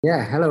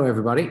Yeah, hello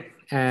everybody.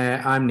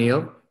 I'm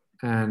Neil,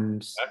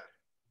 and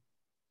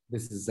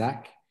this is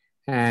Zach,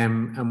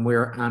 and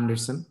we're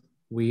Anderson.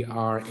 We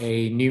are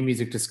a new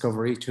music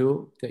discovery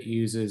tool that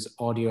uses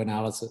audio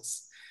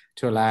analysis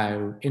to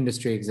allow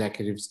industry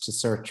executives to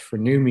search for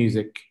new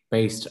music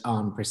based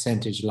on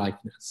percentage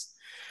likeness.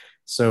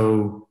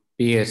 So,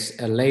 be it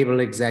a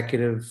label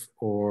executive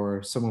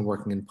or someone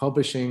working in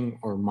publishing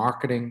or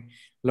marketing,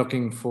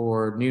 looking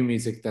for new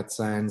music that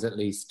sounds at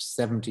least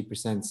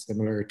 70%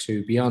 similar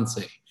to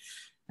Beyonce,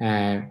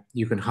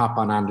 you can hop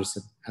on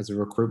Anderson as a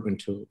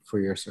recruitment tool for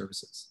your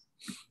services.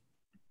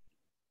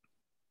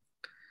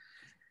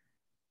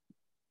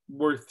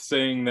 Worth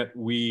saying that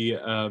we,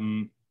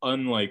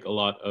 unlike a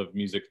lot of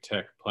music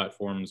tech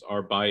platforms,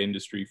 are by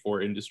industry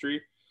for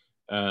industry.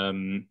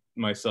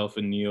 Myself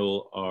and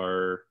Neil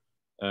are,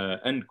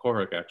 and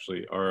Korak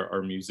actually,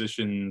 are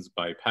musicians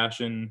by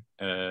passion,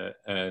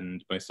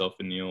 and myself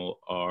and Neil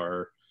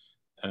are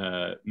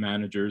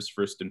managers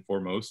first and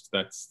foremost.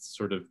 That's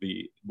sort of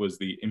was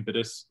the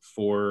impetus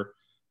for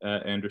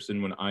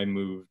Anderson when I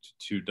moved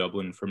to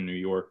Dublin from New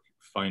York.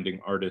 Finding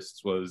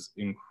artists was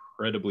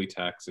incredibly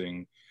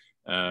taxing,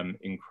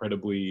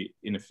 incredibly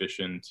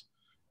inefficient.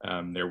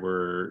 There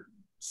were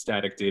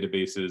static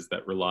databases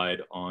that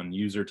relied on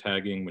user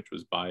tagging, which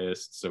was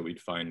biased. So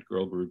we'd find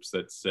girl groups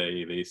that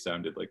say they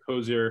sounded like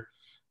Hozier,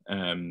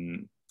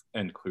 and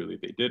clearly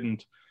they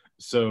didn't.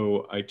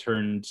 So I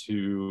turned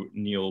to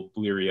Neil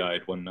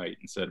bleary-eyed one night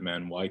and said,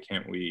 man, why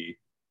can't we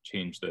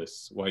change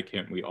this? Why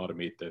can't we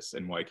automate this?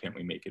 And why can't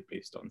we make it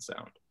based on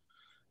sound?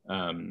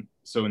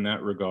 So in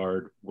that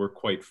regard, we're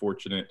quite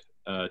fortunate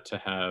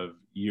to have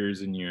years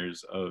and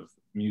years of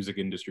music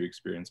industry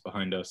experience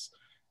behind us,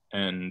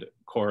 and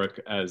Korak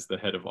as the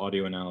head of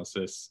audio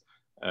analysis,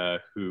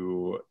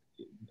 who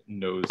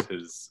knows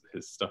his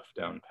stuff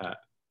down pat.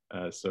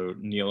 So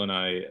Neil and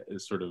I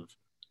sort of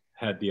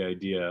had the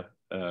idea,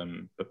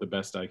 but the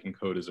best I can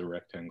code is a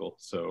rectangle.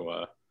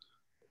 So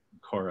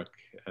Korak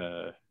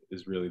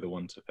is really the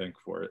one to thank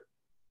for it.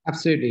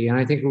 Absolutely, and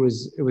I think it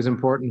was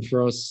important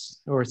for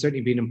us, or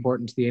certainly been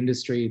important to the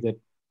industry, that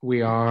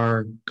we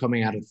are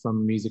coming at it from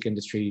a music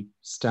industry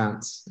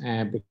stance,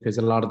 because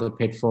a lot of the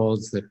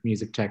pitfalls that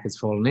music tech has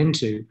fallen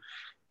into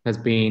has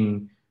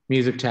been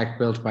music tech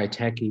built by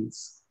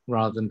techies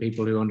rather than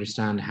people who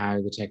understand how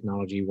the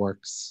technology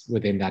works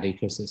within that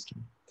ecosystem.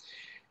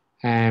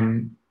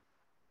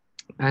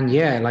 And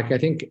yeah, like I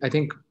think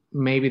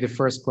maybe the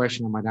first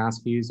question I might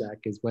ask you, Zach,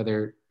 is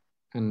whether,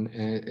 and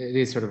it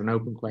is sort of an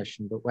open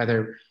question, but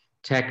whether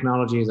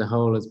technology as a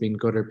whole has been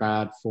good or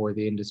bad for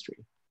the industry.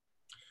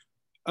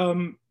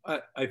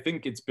 I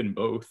think it's been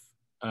both.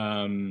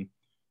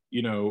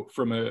 You know,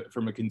 from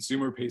a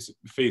consumer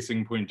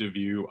facing point of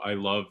view, I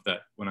love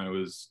that when I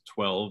was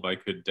 12, I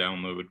could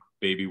download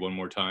Baby One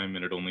More Time,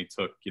 and it only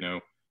took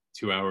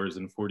 2 hours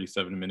and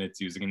 47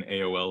 minutes using an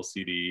AOL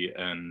CD,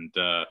 and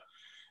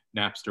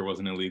Napster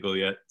wasn't illegal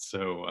yet.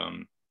 So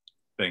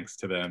thanks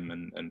to them,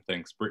 and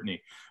thanks Britney.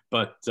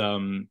 But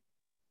on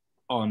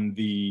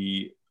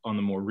the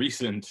more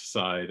recent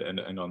side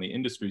and on the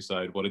industry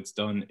side, what it's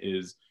done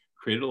is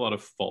created a lot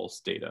of false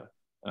data.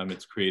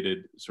 It's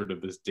created sort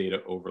of this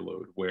data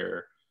overload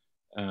where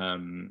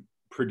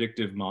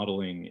predictive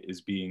modeling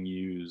is being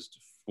used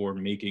for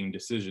making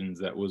decisions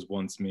that was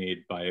once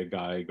made by a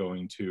guy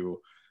going to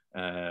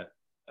a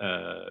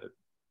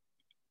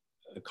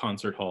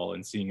concert hall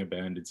and seeing a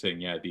band and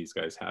saying, yeah, these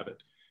guys have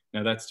it.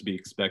 Now that's to be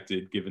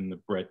expected given the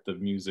breadth of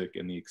music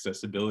and the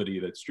accessibility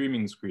that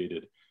streaming's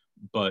created,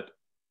 but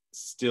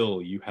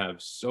still you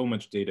have so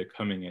much data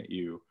coming at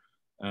you,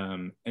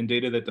 and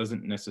data that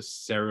doesn't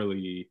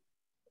necessarily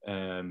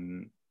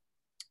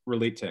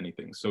relate to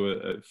anything.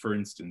 So for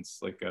instance,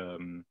 like a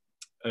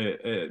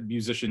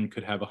musician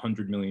could have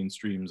 100 million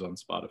streams on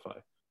Spotify,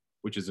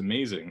 which is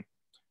amazing,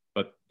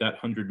 but that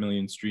 100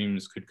 million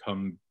streams could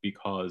come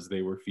because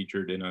they were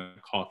featured in a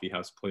coffee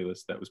house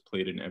playlist that was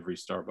played in every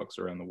Starbucks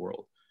around the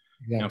world.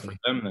 Exactly. Now for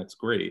them, that's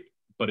great,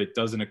 but it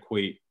doesn't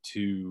equate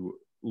to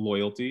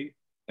loyalty,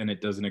 and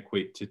it doesn't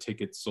equate to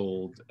tickets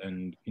sold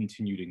and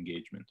continued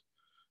engagement.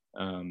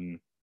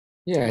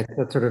 Yeah, it's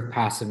that sort of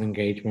passive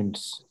engagement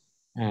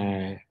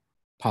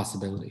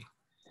possibility.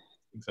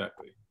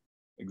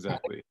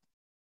 Exactly.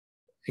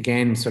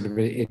 Again, sort of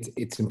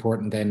it's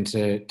important then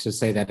to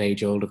say that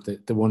age old of the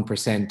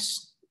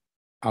 1%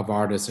 of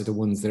artists are the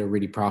ones that are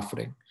really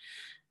profiting.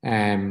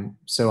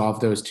 So of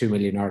those 2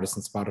 million artists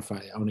on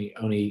Spotify,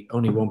 only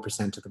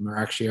 1% of them are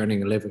actually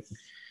earning a living.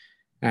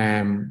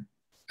 And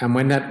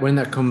when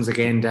that comes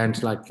again down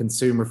to like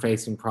consumer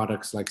facing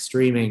products like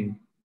streaming,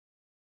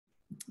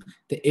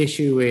 the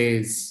issue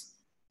is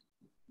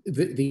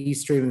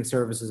these streaming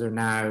services are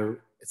now,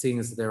 seeing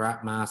as they're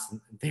at mass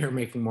and they're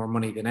making more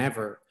money than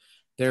ever,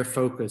 their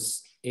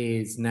focus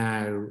is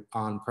now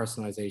on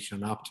personalization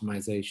and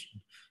optimization.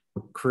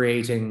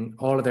 Creating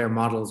all of their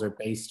models are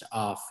based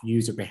off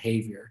user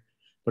behavior.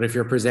 But if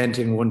you're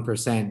presenting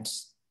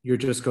 1%, you're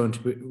just going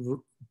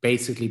to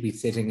basically be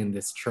sitting in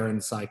this churn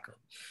cycle,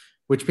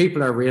 which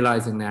people are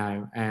realizing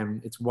now.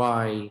 It's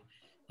why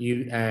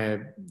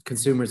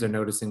consumers are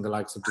noticing the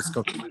likes of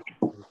Discovery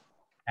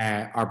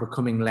are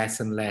becoming less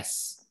and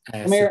less.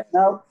 Come here.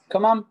 No,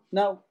 come on.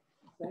 No,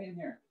 stay in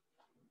here.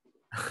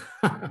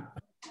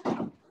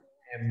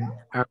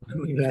 Are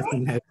becoming less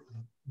and less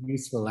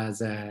useful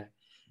as a.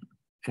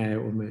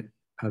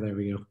 Oh, there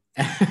we go.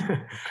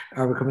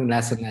 Are becoming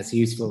less and less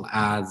useful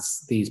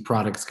as these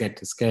products get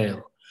to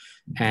scale.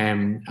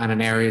 And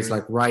in areas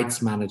like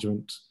rights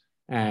management,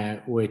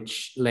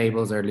 which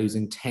labels are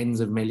losing tens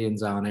of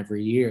millions on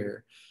every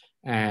year,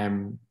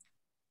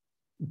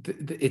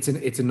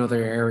 it's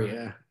another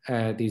area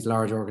these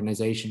large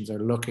organizations are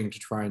looking to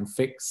try and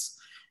fix,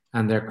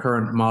 and their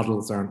current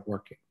models aren't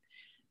working.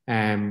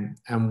 And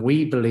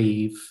we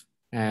believe,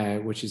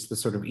 which is the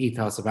sort of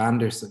ethos of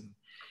Anderson,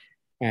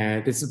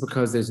 this is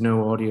because there's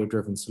no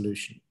audio-driven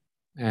solution.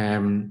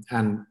 And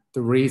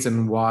the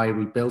reason why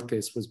we built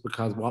this was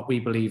because what we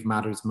believe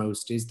matters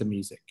most is the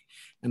music.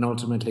 And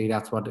ultimately,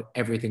 that's what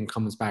everything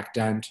comes back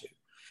down to.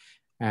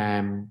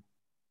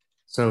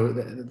 So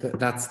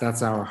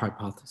that's our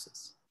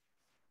hypothesis.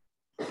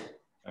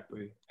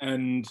 Exactly.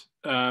 And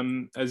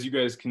as you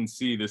guys can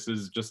see, this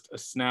is just a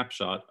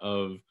snapshot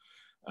of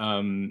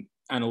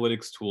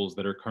analytics tools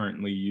that are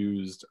currently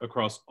used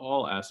across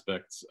all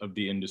aspects of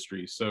the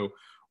industry. So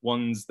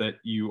ones that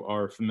you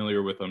are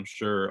familiar with, I'm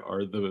sure,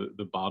 are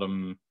the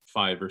bottom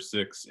 5 or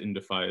 6.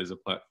 Indify is a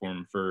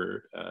platform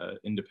for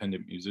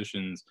independent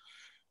musicians.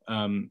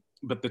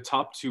 But the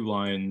top 2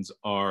 lines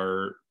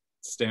are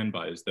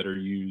standbys that are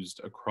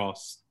used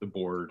across the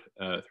board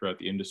throughout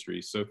the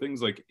industry. So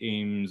things like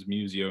Ames,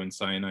 Musio, and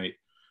Cyanite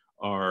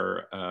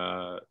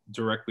are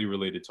directly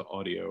related to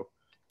audio.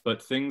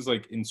 But things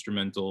like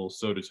Instrumental,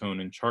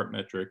 Sodatone, and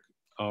Chartmetric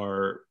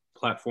are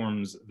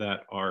platforms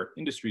that are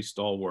industry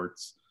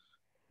stalwarts,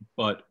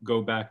 but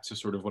go back to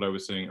sort of what I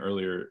was saying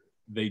earlier.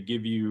 They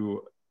give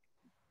you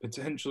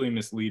potentially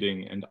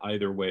misleading and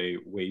either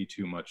way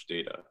too much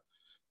data.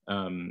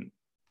 And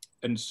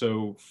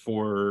so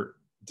for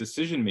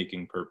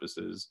decision-making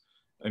purposes,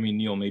 I mean,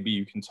 Neil, maybe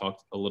you can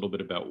talk a little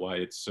bit about why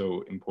it's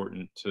so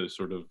important to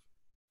sort of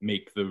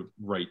make the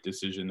right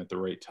decision at the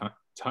right time,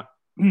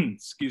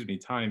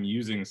 time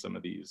using some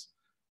of these.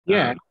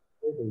 Yeah,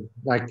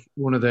 like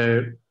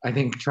I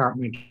think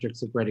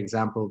Chartmetric's a great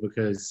example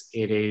because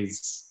it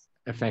is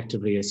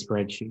effectively a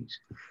spreadsheet.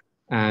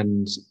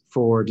 And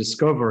for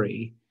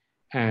discovery,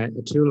 a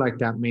tool like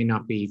that may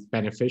not be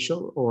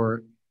beneficial,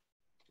 or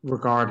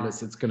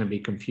regardless, it's going to be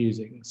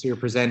confusing. So you're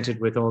presented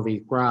with all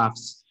these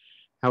graphs.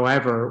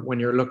 However, when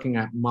you're looking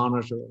at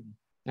monitoring,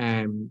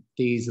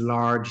 these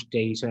large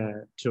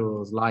data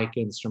tools like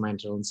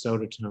Instrumental and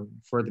Sodatone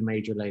for the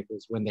major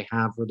labels, when they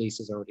have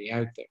releases already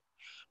out there,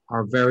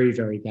 are very,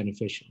 very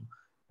beneficial,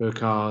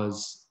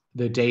 because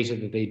the data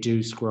that they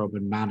do scrub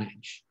and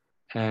manage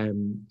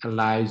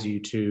allows you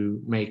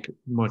to make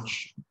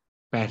much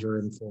better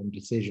informed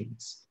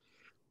decisions.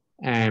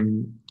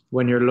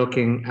 When you're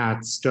looking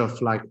at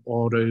stuff like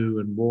Auto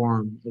and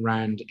Warm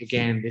around,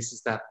 again, this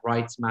is that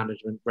rights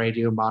management,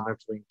 radio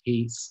monitoring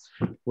piece,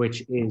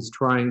 which is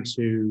trying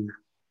to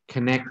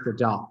connect the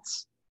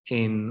dots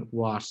in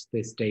what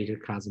this data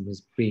chasm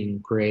is being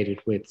created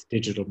with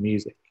digital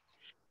music.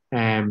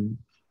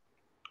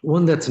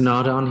 One that's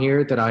not on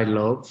here that I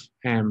love,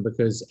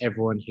 because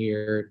everyone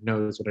here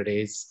knows what it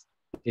is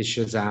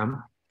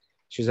Shazam.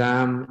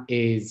 Shazam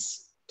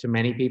is, to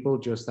many people,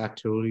 just that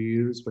tool you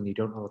use when you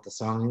don't know what the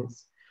song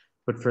is.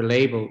 But for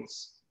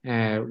labels,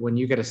 when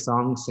you get a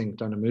song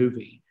synced on a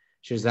movie,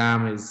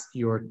 Shazam is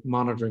your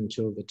monitoring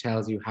tool that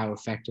tells you how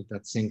effective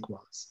that sync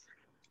was.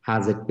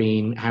 Has it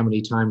been, how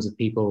many times have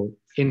people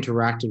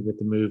interacted with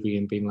the movie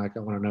and been like, I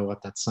want to know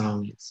what that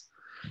song is.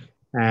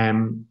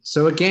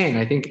 So again,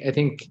 I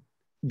think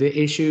the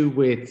issue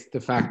with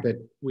the fact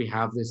that we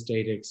have this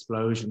data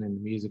explosion in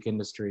the music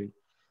industry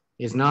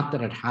is not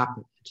that it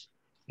happened.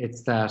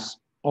 It's that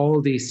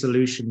all these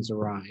solutions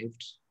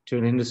arrived to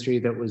an industry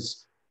that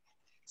was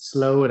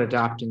slow at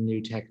adopting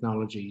new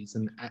technologies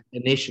and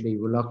initially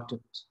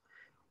reluctant.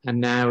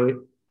 And now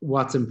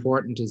what's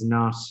important is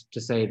not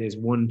to say there's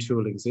one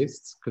tool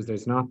exists, because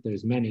there's not,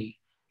 there's many,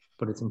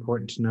 but it's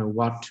important to know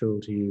what tool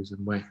to use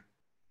and when.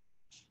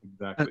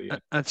 Exactly.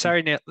 And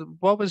sorry, Neil,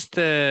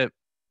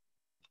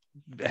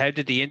 how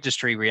did the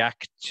industry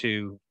react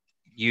to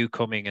you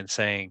coming and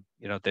saying,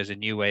 there's a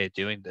new way of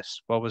doing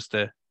this? What was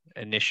the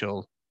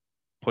initial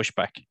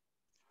pushback?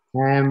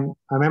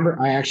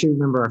 I actually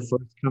remember our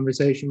first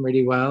conversation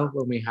really well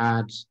when we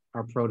had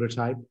our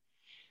prototype,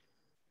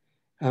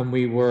 and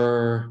we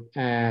were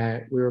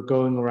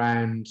going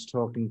around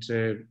talking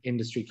to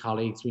industry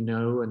colleagues we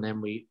know, and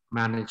then we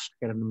managed to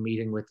get in a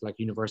meeting with like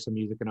Universal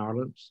Music in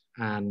Ireland.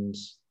 And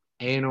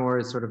A&R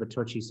is sort of a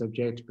touchy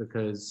subject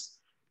because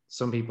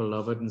some people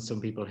love it and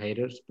some people hate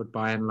it, but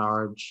by and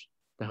large,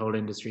 the whole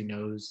industry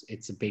knows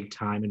it's a big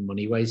time and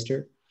money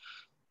waster.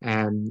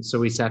 So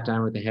we sat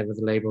down with the head of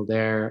the label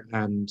there,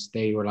 and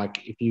they were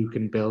like, if you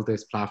can build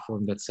this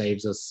platform that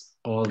saves us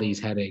all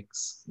these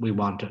headaches, we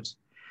want it.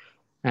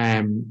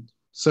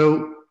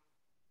 So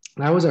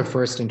that was our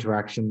first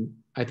interaction.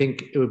 I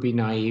think it would be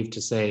naive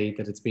to say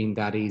that it's been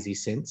that easy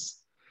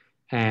since.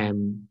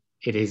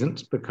 It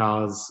isn't,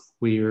 because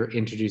we're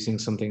introducing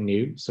something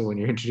new. So when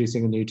you're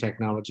introducing a new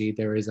technology,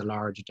 there is a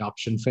large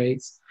adoption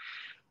phase.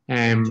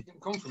 Come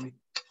for me.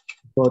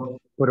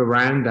 But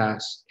around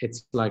that,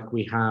 it's like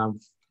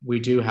we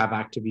do have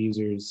active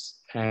users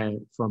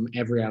from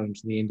every element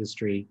of the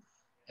industry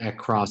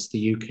across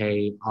the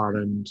UK,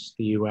 Ireland,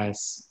 the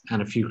US,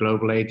 and a few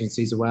global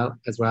agencies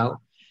as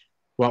well.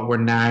 What we're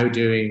now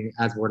doing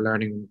as we're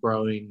learning and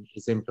growing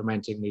is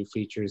implementing new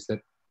features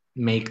that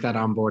make that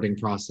onboarding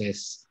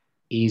process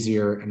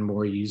easier and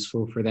more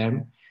useful for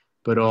them,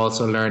 but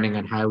also learning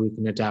on how we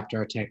can adapt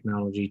our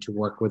technology to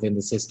work within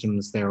the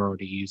systems they're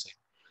already using,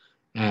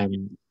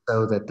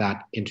 so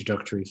that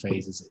introductory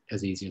phase is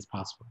as easy as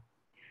possible.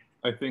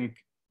 I think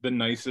the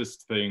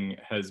nicest thing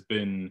has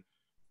been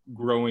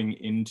growing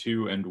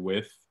into and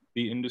with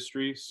the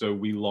industry. So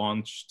we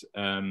launched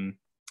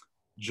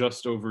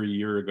just over a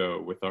year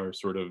ago with our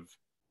sort of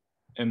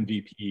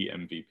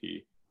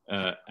MVP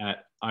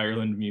at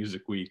Ireland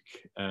Music Week,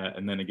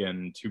 and then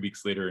again 2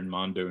 weeks later in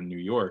Mondo in New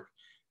York.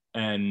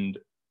 And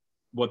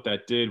what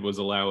that did was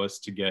allow us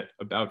to get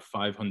about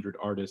 500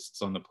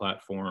 artists on the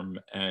platform,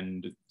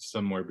 and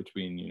somewhere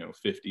between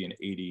 50 and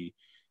 80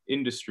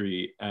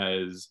 industry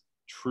as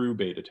true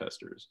beta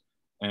testers.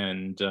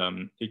 And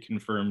it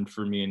confirmed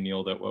for me and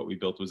Neil that what we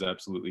built was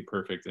absolutely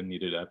perfect and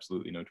needed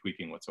absolutely no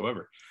tweaking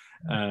whatsoever.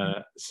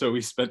 So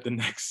we spent the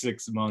next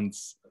 6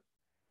 months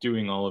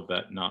doing all of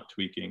that, not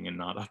tweaking and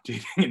not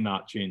updating and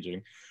not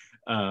changing,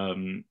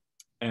 and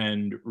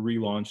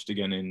relaunched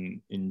again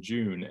in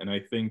June. And I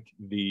think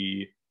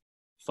the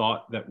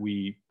thought that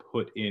we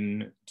put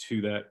in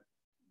to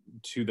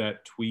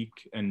that tweak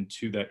and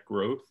to that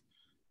growth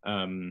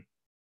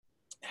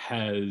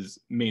has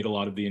made a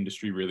lot of the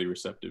industry really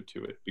receptive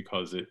to it,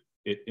 because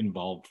it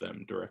involved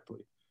them directly,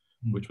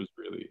 which was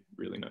really,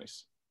 really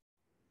nice.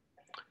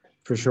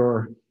 For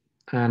sure.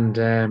 And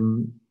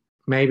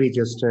maybe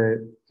just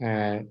to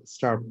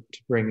start to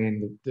bring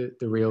in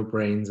the real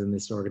brains in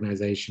this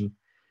organization,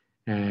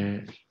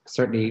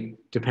 certainly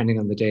depending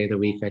on the day of the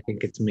week, I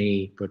think it's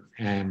me, but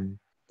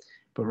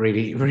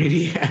really,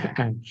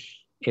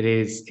 it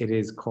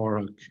is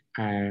Corach,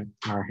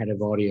 our head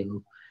of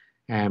audio,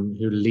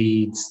 who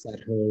leads that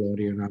whole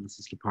audio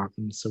analysis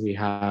department. So we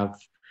have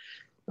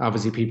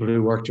obviously people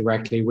who work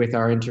directly with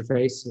our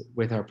interface,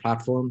 with our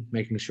platform,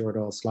 making sure it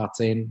all slots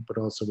in, but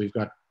also we've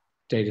got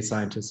data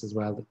scientists as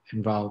well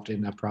involved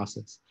in that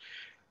process.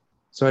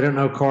 So I don't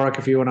know, Corach,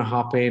 if you want to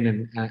hop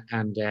in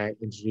and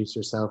introduce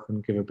yourself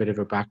and give a bit of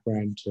a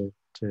background to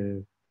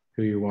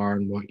who you are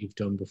and what you've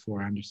done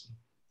before, Anderson.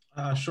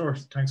 Sure.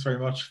 Thanks very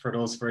much for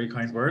those very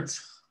kind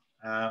words.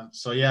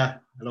 So yeah,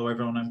 hello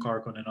everyone, I'm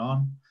Corach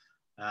Cunningham,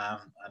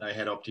 and I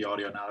head up the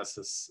audio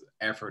analysis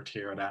effort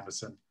here at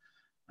Anderson.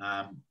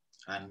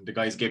 And the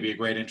guys gave you a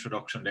great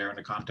introduction there in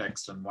the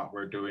context and what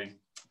we're doing.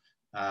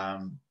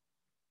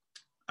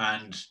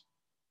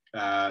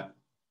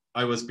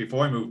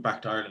 Before I moved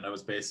back to Ireland, I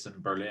was based in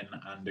Berlin,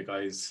 and the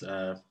guys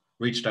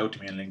reached out to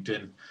me on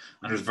LinkedIn. And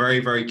I was very,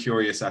 very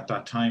curious at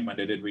that time when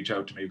they did reach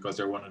out to me, because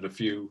they're one of the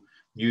few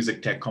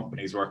music tech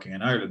companies working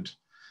in Ireland.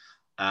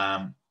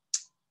 And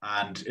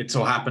it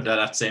so happened that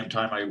at the same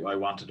time I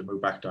wanted to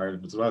move back to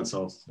Ireland as well.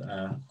 So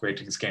great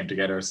things came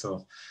together.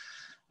 So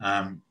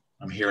I'm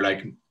here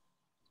like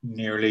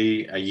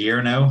nearly a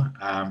year now,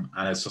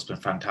 and it's just been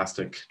a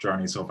fantastic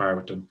journey so far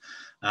with them.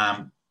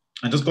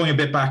 And just going a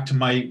bit back to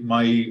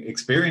my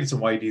experience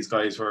and why these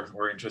guys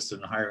were interested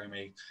in hiring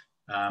me.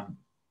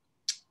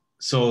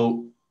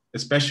 So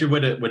especially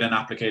with an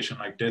application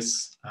like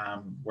this,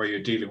 where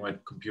you're dealing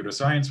with computer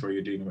science, where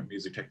you're dealing with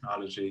music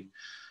technology,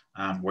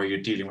 where you're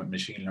dealing with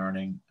machine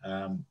learning,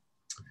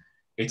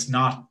 it's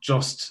not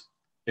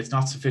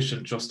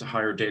sufficient just to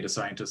hire data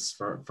scientists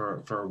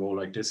for a role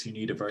like this. You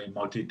need a very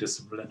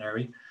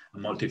multidisciplinary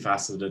and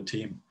multifaceted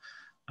team,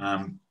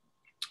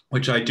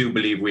 which I do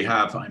believe we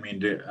have. I mean,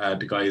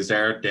 the guys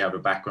there, they have a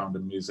background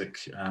in music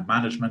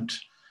management,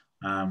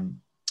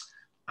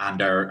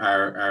 and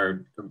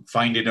are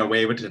finding their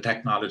way with the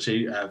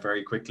technology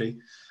very quickly.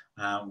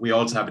 We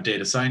also have a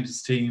data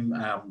scientist team.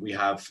 We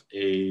have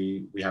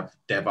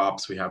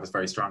DevOps. We have a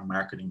very strong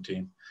marketing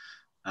team.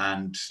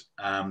 And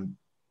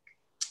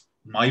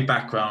my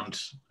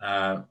background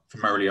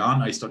from early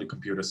on, I studied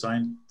computer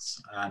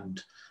science.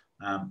 And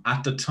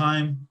at the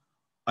time,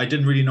 I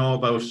didn't really know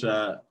about,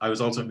 I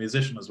was also a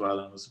musician as well,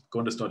 and I was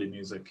going to study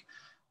music.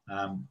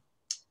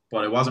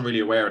 But I wasn't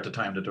really aware at the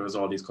time that there was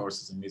all these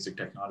courses in music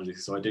technology.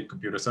 So I did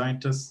computer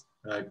science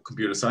at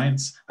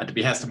the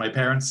behest of my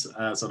parents,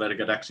 so that I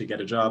could actually get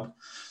a job.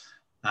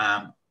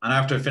 And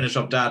after I finished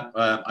up that,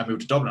 I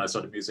moved to Dublin. I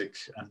studied music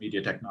and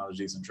media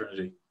technologies in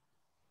Trinity.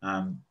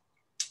 And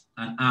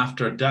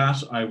after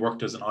that, I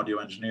worked as an audio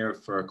engineer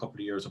for a couple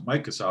of years at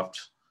Microsoft,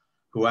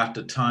 who at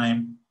the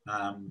time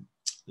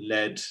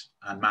led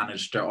and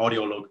managed their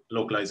audio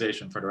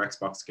localization for their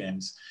Xbox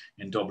games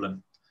in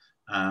Dublin.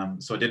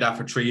 So I did that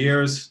for 3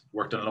 years,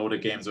 worked on a load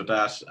of games with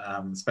that,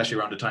 especially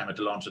around the time at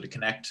the launch of the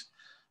Kinect.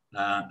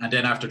 And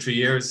then after 3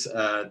 years,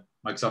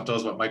 Microsoft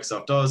does what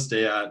Microsoft does.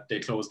 They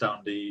closed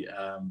down the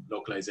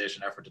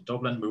localization effort in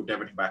Dublin, moved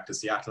everything back to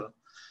Seattle.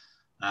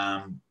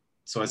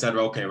 So I said,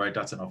 well, okay, right,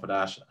 that's enough of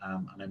that.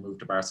 And I moved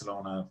to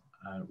Barcelona,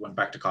 went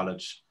back to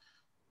college,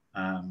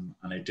 and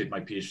I did my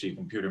PhD in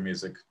computer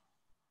music.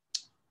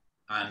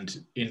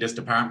 And in this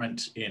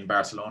department in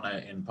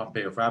Barcelona, in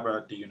Pompeu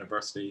Fabra, the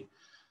university,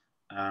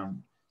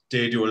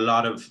 they do a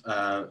lot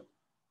of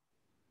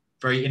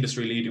very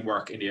industry-leading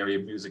work in the area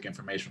of music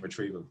information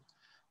retrieval,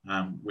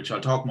 which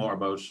I'll talk more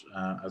about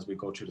as we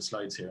go through the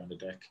slides here on the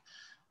deck.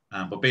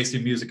 But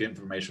basically, music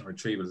information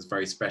retrieval is a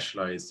very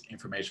specialized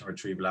information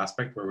retrieval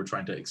aspect where we're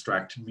trying to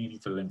extract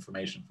meaningful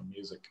information from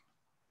music.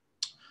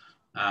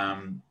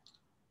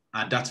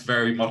 And that's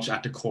very much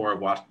at the core of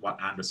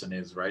what Anderson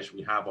is, right?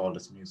 We have all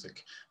this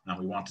music and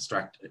we want to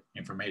extract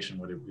information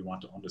with it. We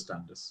want to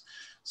understand this.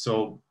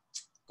 So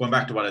going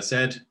back to what I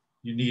said,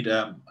 you need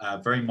a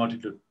very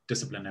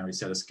multidisciplinary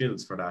set of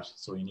skills for that.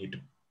 So you need to,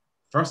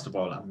 first of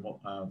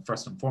all,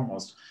 first and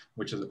foremost,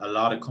 which is a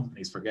lot of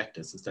companies forget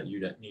this, is that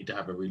you need to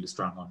have a really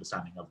strong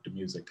understanding of the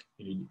music.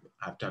 You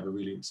have to have a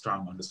really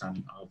strong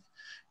understanding of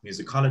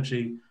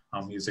musicology,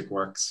 how music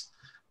works,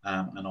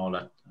 and all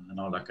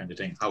that kind of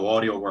thing, how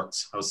audio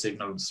works, how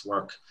signals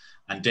work,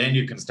 and then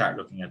you can start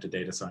looking at the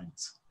data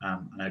science.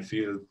 And I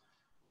feel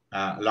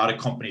a lot of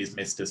companies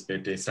miss this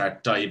bit. They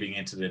start diving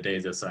into the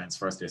data science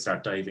first. They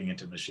start diving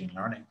into machine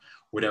learning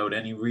without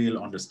any real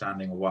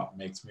understanding of what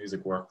makes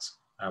music works,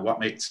 what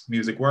makes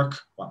music work,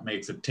 what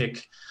makes it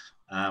tick.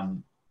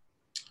 And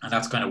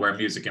that's kind of where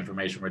music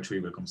information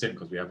retrieval comes in,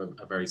 because we have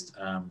a very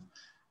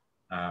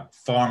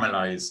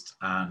formalized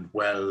and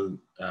well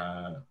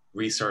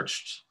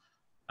researched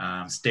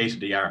state of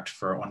the art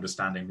for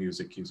understanding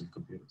music using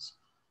computers.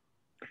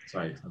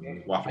 Sorry,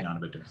 I'm waffling on a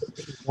bit there.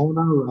 Oh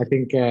no, I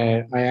think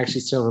I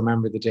actually still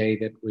remember the day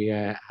that we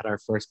had our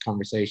first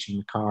conversation in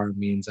the car, and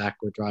me and Zach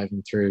were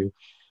driving through,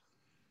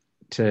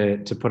 to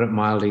put it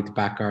mildly, the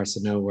back arse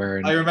of nowhere.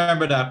 And I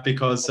remember that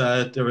because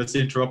there was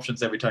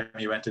interruptions every time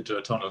you went into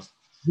a tunnel.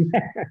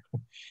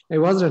 It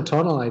wasn't a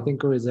tunnel. I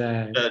think it was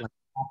like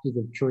patches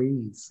of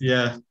trees.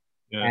 Yeah.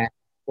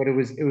 But it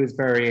was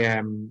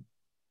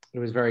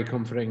very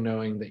comforting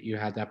knowing that you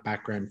had that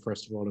background,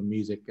 first of all, in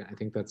music. I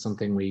think that's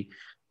something we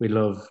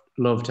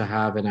love to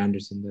have in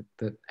Anderson,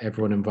 that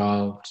everyone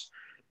involved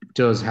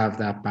does have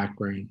that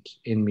background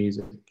in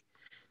music.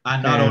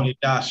 And not only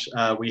that,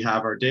 we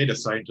have our data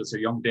scientist, a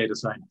young data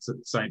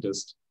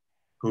scientist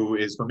who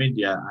is from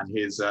India, and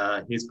his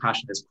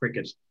passion is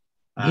cricket.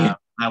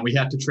 And we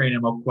had to train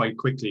him up quite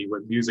quickly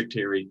with music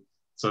theory.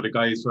 So the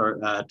guys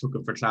took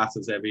him for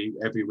classes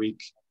every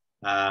week,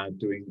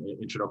 doing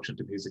introduction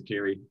to music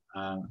theory,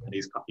 and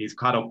he's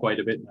caught up quite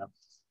a bit now.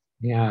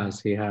 He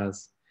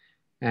has.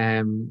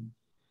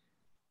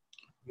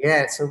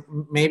 So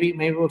maybe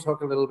we'll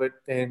talk a little bit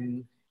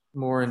then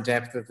more in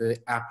depth of the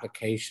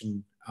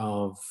application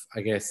of,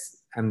 I guess,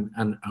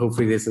 and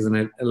hopefully this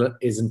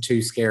isn't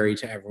too scary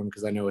to everyone,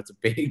 because I know it's a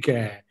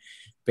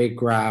big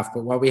graph,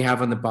 but what we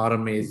have on the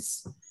bottom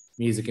is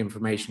music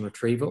information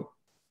retrieval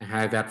and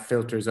how that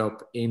filters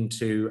up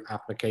into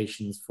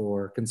applications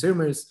for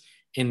consumers,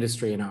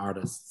 industry, and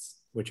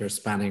artists, which are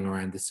spanning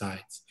around the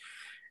sides.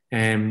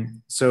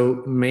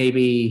 So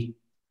maybe,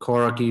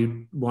 Corach,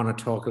 you want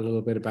to talk a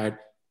little bit about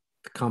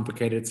the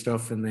complicated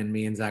stuff, and then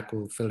me and Zach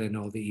will fill in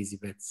all the easy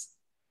bits.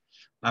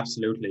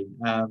 Absolutely.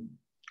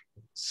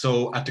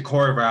 So at the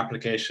core of our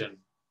application,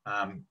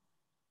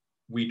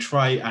 we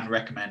try and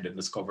recommend and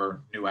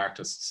discover new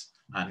artists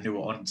and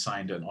new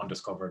unsigned and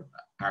undiscovered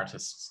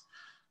artists.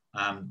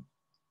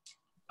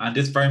 And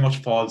this very much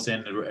falls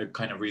in a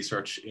kind of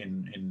research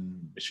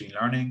in machine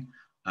learning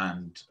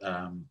and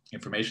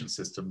information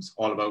systems,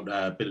 all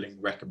about building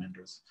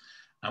recommenders.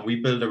 And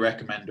we build a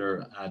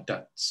recommender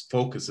that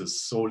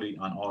focuses solely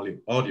on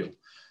audio.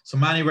 So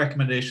many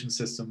recommendation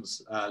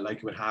systems,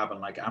 like you would have on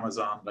like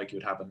Amazon, like you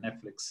would have on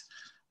Netflix,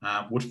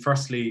 would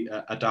firstly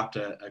adopt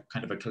a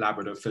kind of a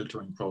collaborative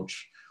filtering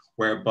approach,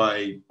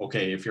 whereby,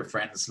 okay, if your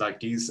friends like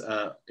these,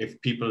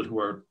 if people who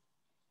are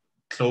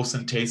close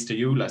in taste to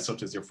you, like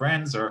such as your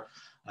friends, or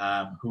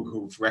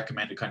who've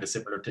recommended kind of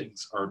similar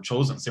things or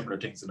chosen similar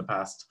things in the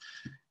past,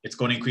 it's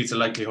going to increase the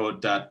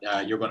likelihood that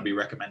you're going to be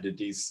recommended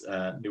these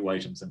new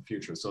items in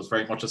future. So it's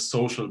very much a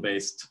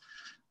social-based,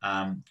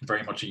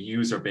 very much a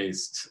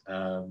user-based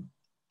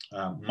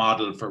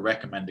model for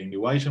recommending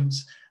new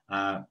items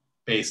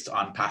based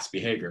on past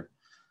behavior.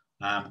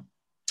 And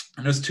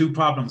there's two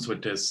problems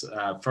with this.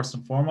 First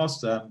and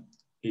foremost,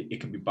 it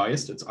can be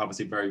biased. It's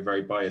obviously very,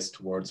 very biased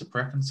towards the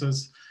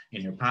preferences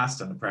in your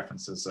past and the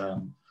preferences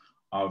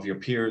of your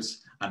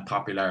peers and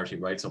popularity,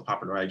 right? So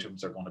popular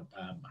items are going to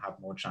have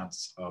more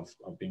chance of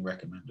being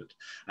recommended.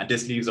 And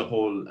this leaves a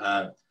whole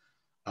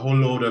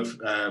load of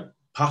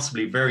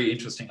possibly very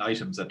interesting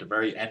items at the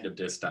very end of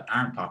this that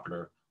aren't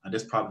popular. And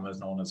this problem is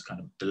known as kind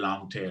of the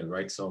long tail,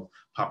 right? So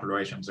popular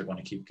items are going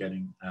to keep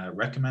getting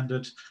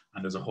recommended,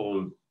 and there's a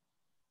whole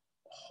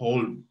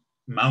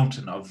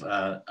mountain of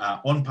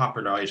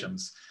unpopular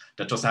items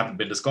that just haven't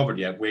been discovered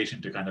yet,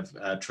 waiting to kind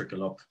of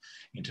trickle up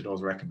into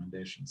those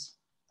recommendations.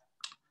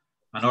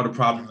 Another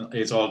problem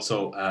is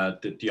also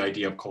the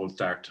idea of cold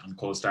start, and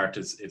cold start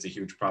is a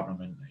huge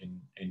problem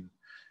in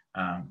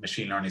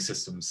machine learning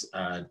systems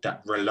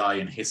that rely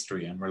on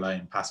history and rely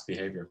on past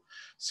behavior.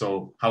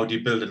 So how do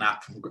you build an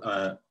app from,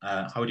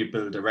 how do you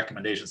build a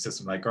recommendation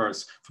system like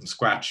ours from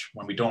scratch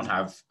when we don't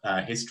have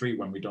history,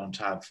 when we don't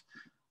have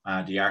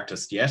the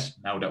artist yet?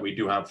 Now that we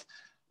do have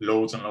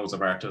loads and loads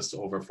of artists,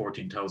 over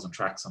 14,000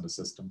 tracks on the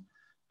system,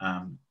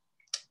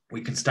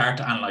 we can start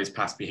to analyze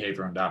past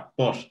behavior on that.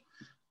 But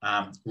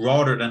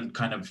rather than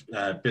kind of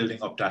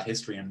building up that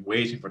history and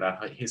waiting for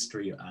that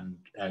history and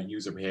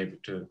user behavior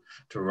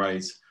to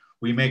rise,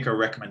 we make our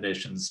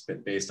recommendations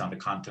based on the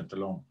content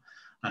alone.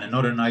 And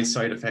another nice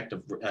side effect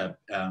of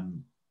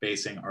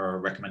basing our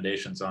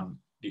recommendations on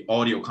the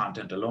audio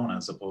content alone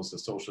as opposed to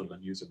social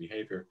and user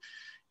behavior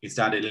is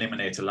that it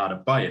eliminates a lot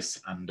of bias.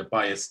 And the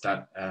bias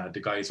that the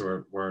guys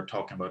were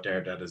talking about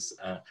there, that is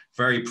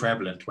very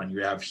prevalent when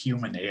you have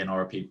human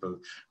A&R people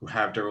who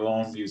have their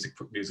own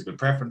musical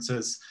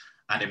preferences,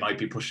 and they might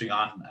be pushing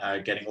on,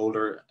 getting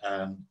older,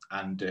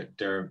 and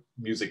their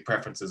music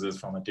preferences is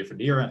from a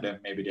different era, and then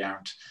maybe they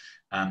aren't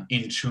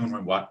in tune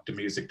with what the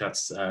music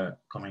that's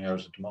coming out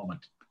at the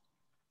moment.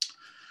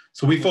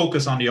 So we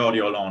focus on the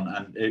audio alone,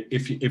 and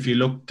if you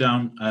look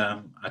down,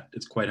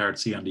 it's quite hard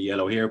to see on the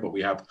yellow here, but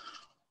we have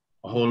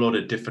a whole lot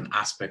of different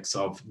aspects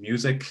of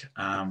music,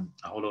 a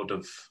whole lot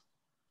of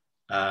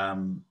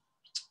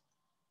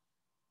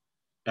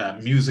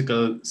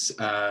musical,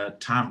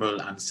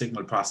 timbral and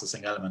signal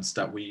processing elements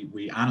that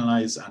we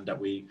analyze and that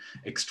we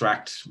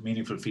extract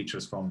meaningful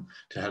features from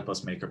to help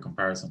us make our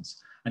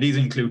comparisons. And these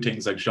include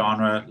things like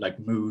genre, like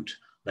mood,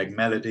 like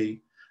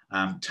melody.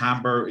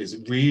 Timbre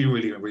is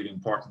really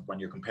important when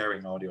you're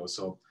comparing audio.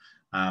 So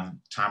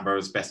timbre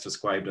is best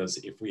described as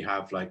if we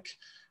have like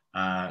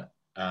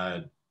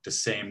the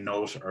same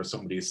note, or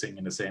somebody is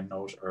singing the same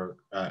note, or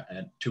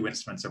two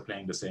instruments are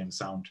playing the same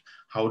sound.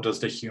 How does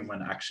the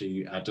human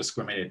actually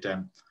discriminate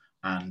them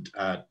and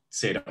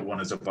say that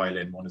one is a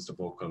violin, one is the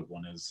vocal,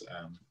 one is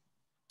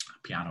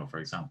piano, for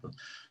example?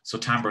 So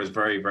timbre is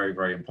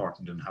very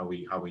important in how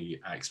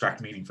we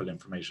extract meaningful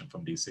information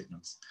from these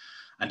signals.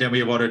 And then we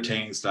have other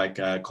things like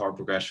chord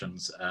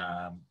progressions,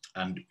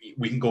 and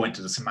we can go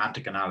into the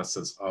semantic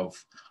analysis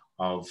of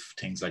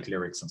things like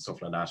lyrics and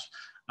stuff like that.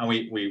 And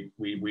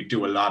we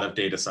do a lot of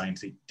data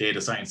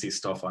sciencey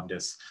stuff on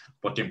this.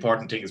 But the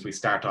important thing is we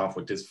start off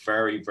with this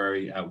very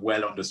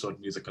well understood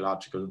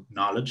musicological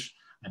knowledge,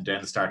 and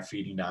then start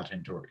feeding that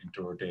into our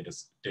data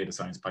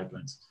science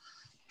pipelines.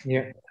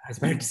 Yeah, I was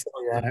about to say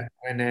that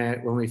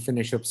when we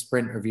finish up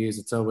sprint reviews,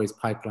 it's always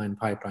pipeline.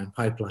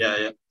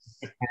 Yeah.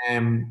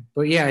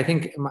 But yeah, I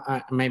think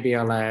maybe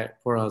I'll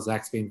poor old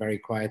Zach's been very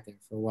quiet there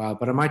for a while,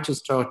 but I might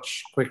just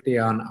touch quickly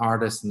on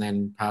artists and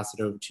then pass it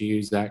over to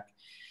you, Zach.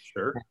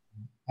 Sure.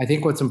 I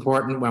think what's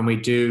important when we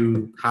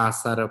do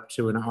pass that up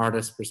to an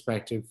artist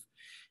perspective,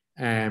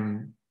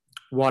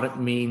 what it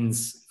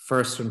means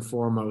first and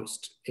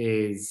foremost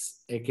is,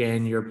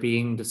 again, you're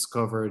being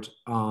discovered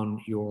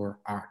on your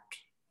art.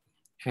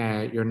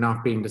 You're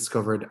not being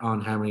discovered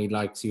on how many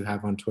likes you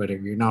have on Twitter.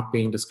 You're not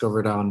being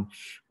discovered on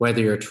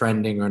whether you're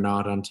trending or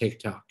not on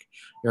TikTok.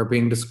 You're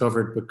being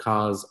discovered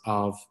because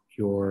of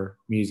your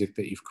music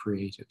that you've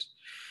created.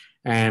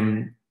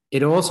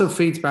 It also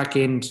feeds back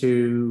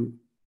into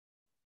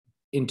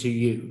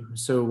you.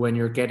 So when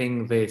you're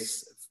getting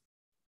this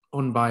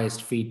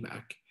unbiased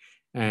feedback,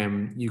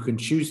 you can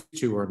choose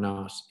to or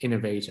not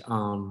innovate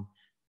on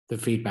the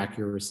feedback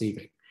you're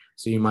receiving.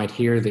 So you might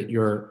hear that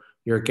you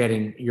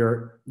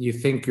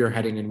think you're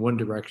heading in one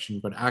direction,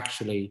 but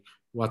actually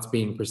what's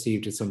being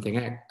perceived is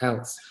something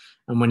else.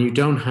 And when you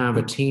don't have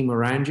a team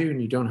around you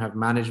and you don't have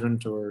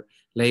management or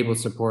label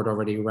support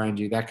already around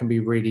you, that can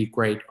be really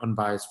great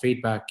unbiased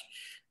feedback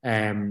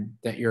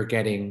that you're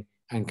getting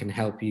and can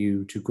help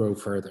you to grow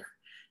further.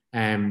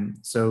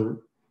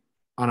 So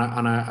on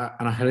a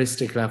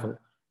holistic level,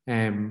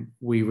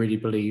 we really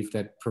believe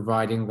that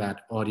providing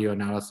that audio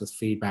analysis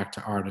feedback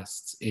to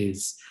artists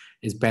is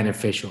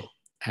beneficial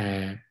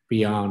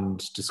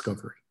beyond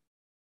discovery.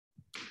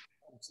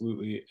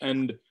 Absolutely.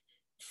 And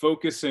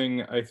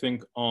focusing, I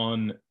think,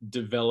 on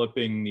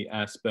developing the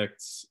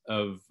aspects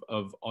of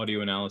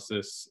audio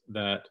analysis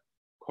that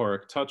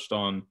Koruk touched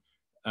on,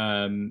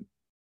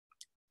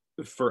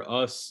 for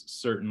us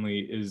certainly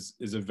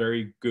is a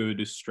very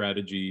good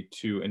strategy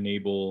to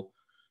enable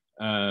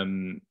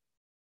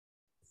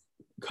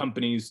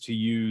companies to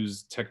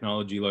use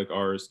technology like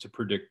ours to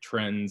predict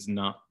trends,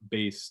 not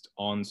based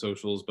on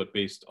socials, but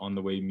based on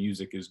the way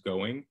music is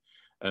going.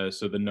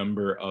 So the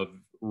number of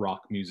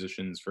rock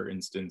musicians, for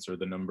instance, or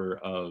the number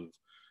of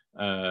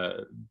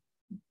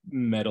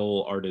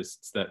metal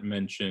artists that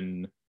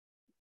mention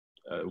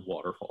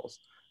waterfalls,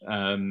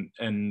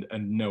 and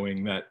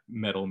knowing that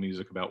metal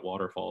music about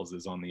waterfalls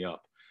is on the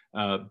up.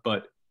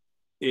 But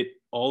it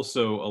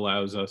also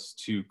allows us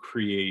to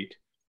create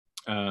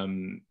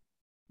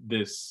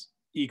this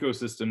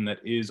ecosystem that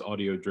is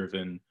audio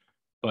driven,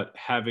 but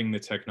having the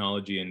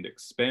technology and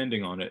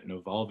expanding on it and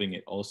evolving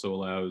it also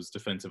allows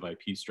defensive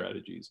IP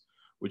strategies,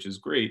 which is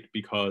great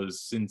because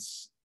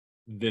since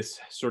this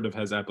sort of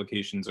has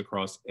applications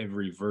across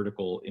every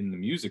vertical in the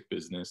music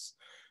business,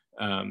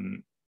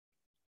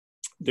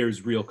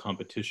 there's real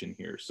competition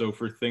here. So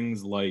for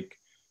things like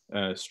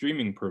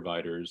streaming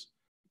providers,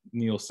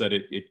 Neil said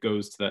it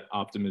goes to that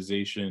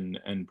optimization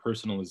and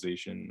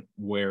personalization,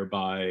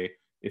 whereby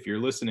if you're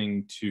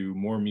listening to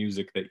more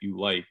music that you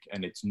like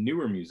and it's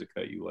newer music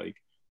that you like,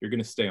 you're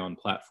going to stay on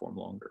platform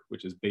longer,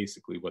 which is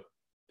basically what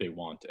they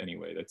want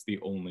anyway. That's the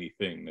only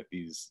thing that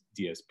these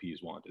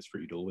DSPs want, is for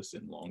you to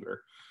listen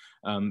longer.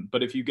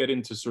 But if you get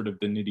into sort of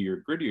the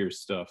nittier grittier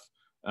stuff,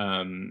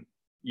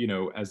 you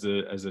know, as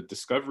a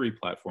discovery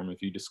platform,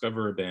 if you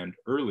discover a band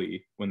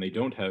early when they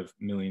don't have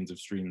millions of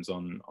streams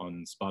on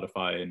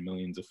Spotify and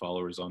millions of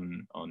followers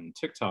on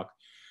TikTok,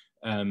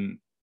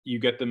 you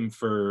get them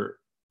for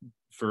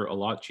a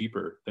lot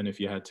cheaper than if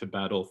you had to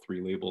battle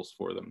 3 labels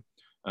for them.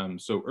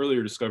 So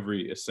earlier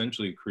discovery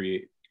essentially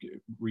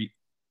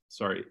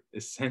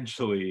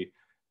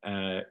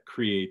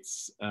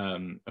creates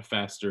a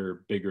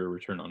faster, bigger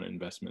return on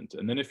investment.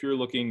 And then if you're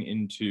looking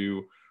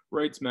into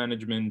rights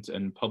management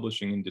and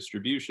publishing and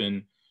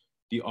distribution,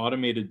 the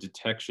automated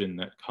detection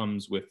that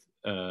comes with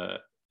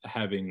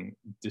having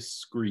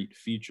discrete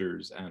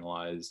features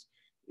analyzed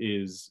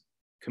is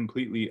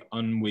completely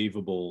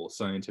unwaivable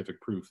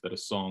scientific proof that a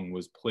song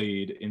was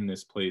played in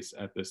this place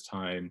at this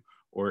time,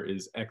 or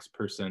is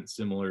X%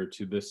 similar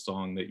to this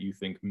song that you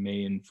think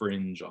may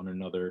infringe on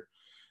another.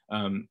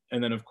 And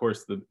then of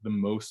course, the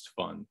most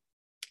fun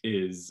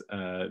is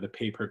the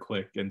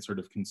pay-per-click and sort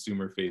of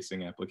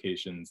consumer-facing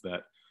applications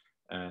that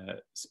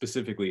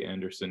specifically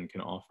Anderson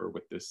can offer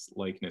with this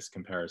likeness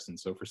comparison.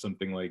 So for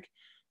something like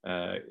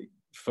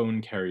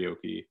phone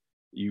karaoke,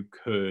 you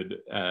could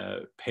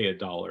pay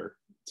 $1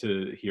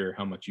 to hear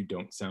how much you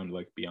don't sound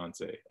like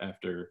Beyonce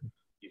after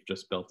you've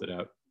just belted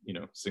out, you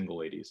know, Single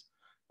Ladies.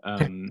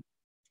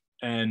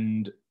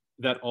 And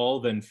that all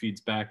then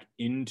feeds back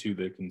into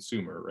the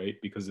consumer, right?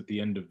 Because at the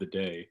end of the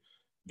day,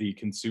 the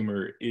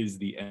consumer is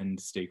the end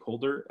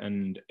stakeholder,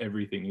 and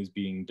everything is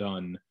being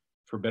done,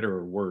 for better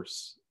or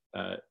worse,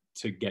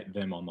 to get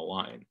them on the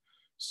line.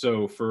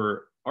 So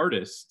for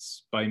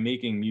artists, by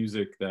making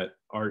music that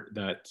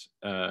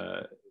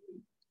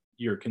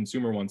your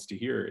consumer wants to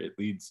hear, it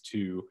leads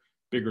to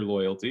bigger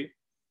loyalty.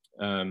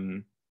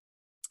 And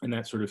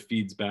that sort of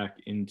feeds back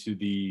into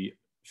the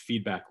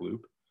feedback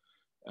loop.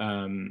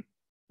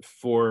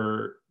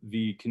 For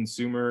the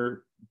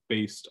consumer,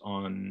 based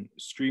on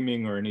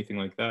streaming or anything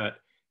like that,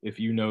 if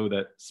you know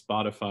that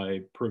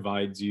Spotify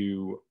provides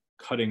you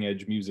cutting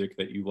edge music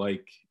that you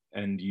like,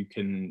 and you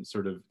can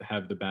sort of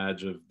have the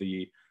badge of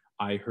the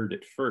I heard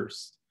it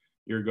first,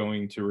 you're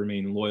going to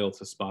remain loyal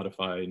to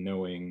Spotify,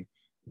 knowing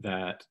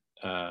that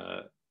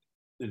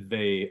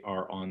they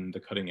are on the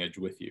cutting edge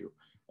with you.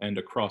 And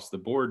across the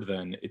board,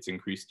 then it's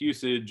increased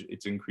usage,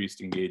 it's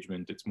increased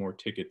engagement, it's more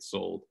tickets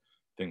sold,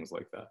 things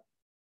like that.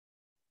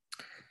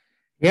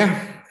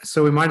 Yeah,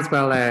 so we might as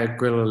well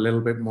grill a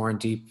little bit more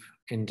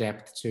in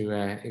depth to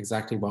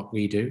exactly what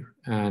we do.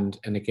 And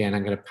again,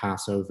 I'm going to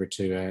pass over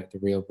to the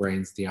real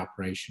brains of the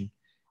operation.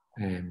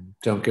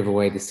 Don't give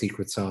away the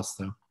secret sauce,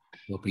 though.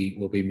 We'll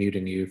be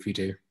muting you if you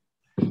do.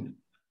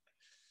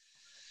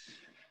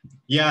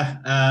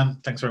 Yeah,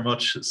 thanks very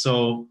much.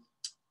 So,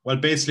 well,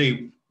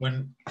 basically,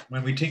 when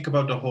we think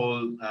about the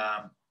whole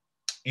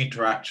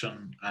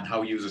interaction and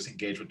how users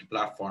engage with the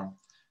platform,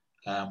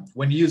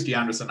 when you use the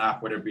Anderson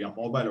app, whether it be on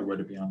mobile or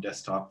whether it be on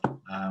desktop,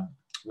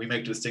 we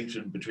make the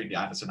distinction between the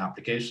Anderson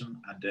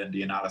application and then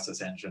the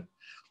analysis engine,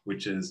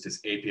 which is this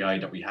API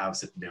that we have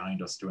sitting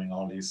behind us doing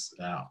all these,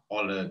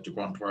 all the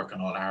grunt work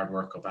and all the hard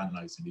work of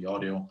analyzing the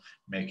audio,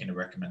 making the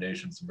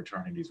recommendations and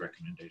returning these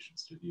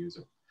recommendations to the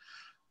user.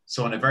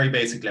 So on a very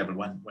basic level,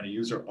 when a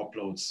user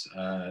uploads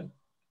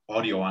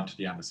audio onto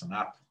the Anderson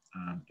app,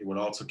 it will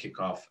also kick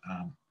off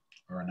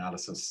our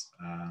analysis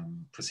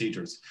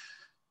procedures.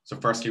 So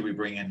firstly, we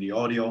bring in the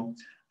audio.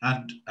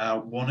 And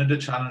one of the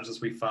challenges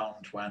we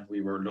found when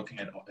we were looking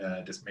at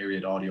this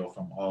myriad audio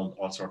from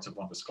all sorts of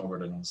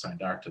undiscovered and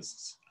unsigned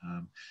artists,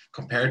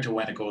 compared to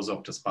when it goes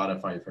up to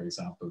Spotify, for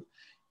example,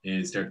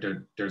 is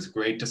there's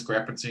great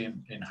discrepancy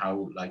in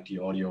how like the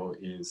audio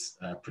is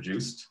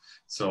produced.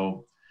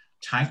 So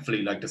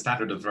thankfully, like the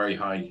standard is very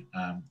high,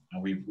 and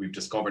we've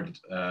discovered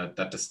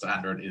that the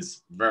standard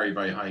is very,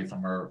 very high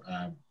from our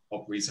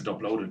recent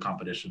uploaded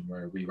competition,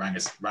 where we ran a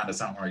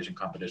songwriting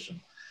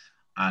competition.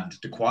 And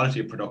the quality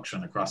of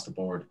production across the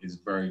board is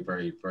very,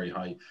 very, very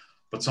high.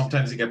 But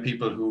sometimes you get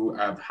people who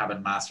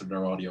haven't mastered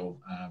their audio,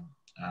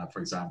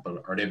 for example,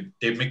 or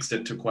they've mixed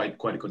it to quite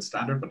a good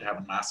standard, but they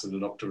haven't mastered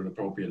it up to an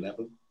appropriate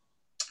level.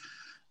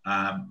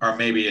 Or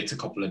maybe it's a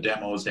couple of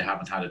demos, they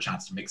haven't had a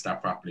chance to mix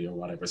that properly or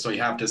whatever. So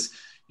you have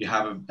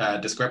a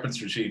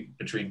discrepancy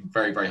between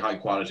very, very high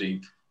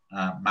quality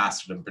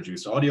mastered and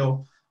produced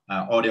audio.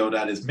 Audio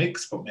that is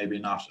mixed, but maybe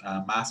not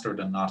mastered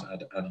and not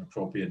at an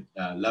appropriate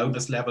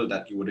loudness level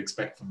that you would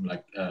expect from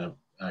like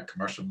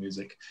commercial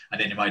music, and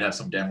then you might have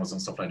some demos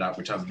and stuff like that,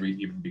 which hasn't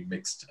really even been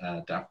mixed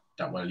that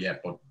well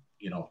yet. But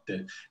you know,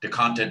 the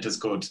content is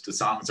good, the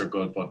songs are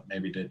good, but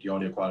maybe the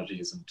audio quality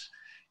isn't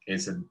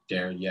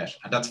there yet,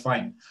 and that's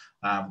fine.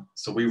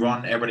 So we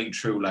run everything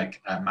through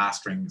like a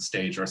mastering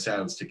stage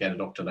ourselves to get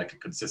it up to like a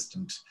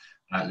consistent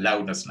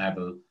loudness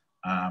level,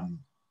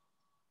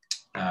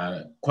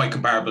 quite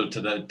comparable to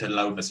the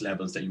loudness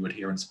levels that you would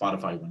hear in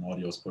Spotify when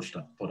audio is put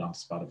onto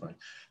Spotify.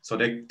 So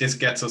this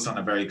gets us on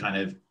a very kind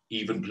of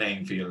even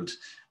playing field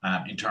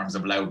in terms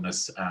of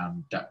loudness,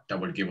 that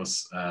will give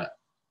us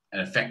an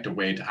effective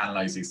way to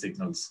analyze these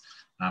signals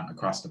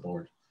across the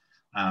board.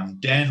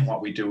 Then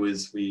what we do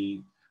is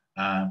we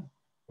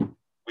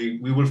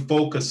will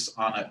focus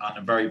on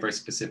a very, very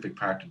specific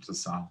part of the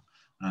song.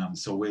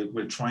 So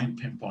we'll try and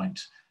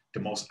pinpoint the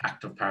most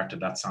active part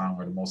of that song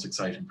or the most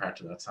exciting part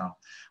of that song.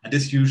 And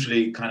this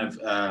usually kind of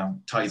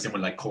ties in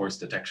with like chorus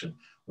detection.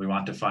 We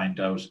want to find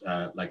out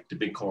like the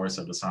big chorus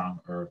of the song,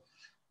 or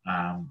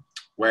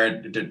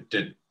where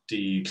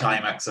the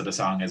climax of the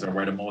song is, or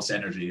where the most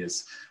energy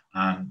is.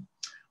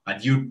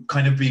 And you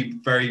kind of be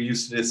very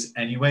used to this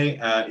anyway,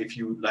 if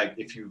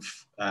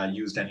you've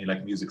used any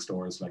like music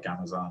stores like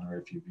Amazon, or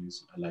if you've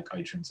used like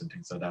iTunes and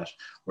things like that,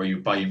 where you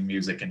buy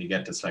music and you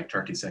get this like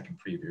 30-second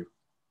preview,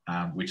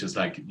 which is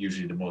like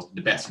usually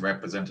the best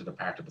representative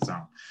part of the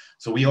song.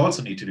 So we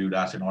also need to do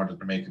that in order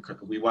to make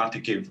we want to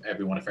give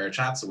everyone a fair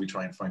chance, so we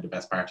try and find the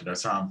best part of their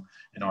song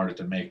in order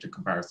to make the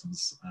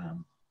comparisons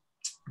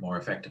more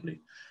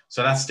effectively.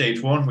 So that's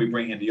stage one. We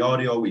bring in the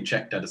audio, we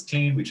check that it's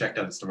clean, we check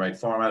that it's the right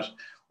format.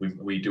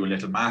 We do a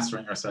little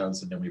mastering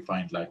ourselves, and then we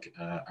find like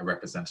a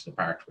representative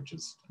part, which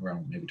is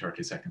around maybe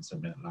 30 seconds to a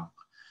minute long.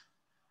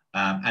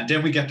 And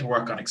then we get to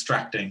work on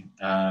extracting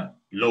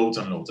loads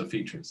and loads of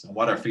features. And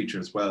what are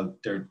features? Well,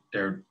 they're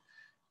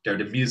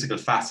the musical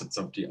facets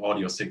of the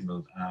audio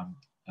signal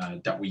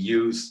that we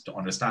use to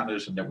understand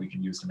it, and that we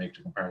can use to make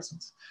the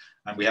comparisons.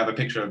 And we have a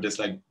picture of this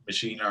like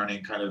machine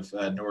learning kind of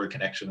neural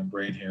connection in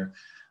brain here.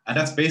 And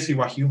that's basically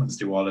what humans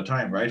do all the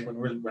time, right? When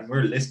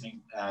we're listening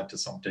to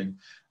something,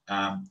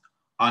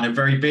 on a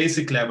very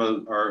basic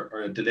level,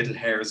 or the little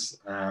hairs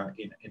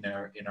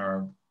in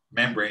our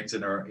membranes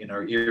in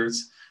our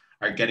ears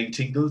are getting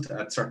tingled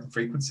at certain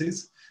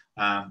frequencies,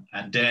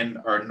 and then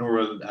our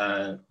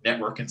neural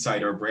network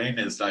inside our brain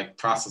is like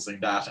processing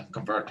that and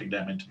converting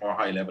them into more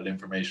high level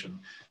information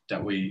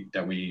that we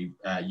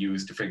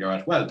use to figure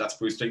out, well, that's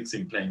Bruce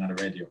Springsteen playing on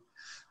the radio.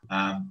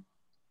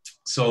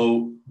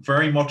 So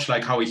very much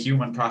like how a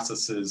human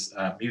processes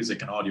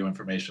music and audio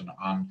information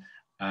on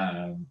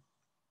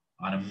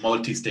a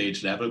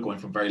multi-stage level, going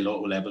from very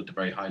low level to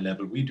very high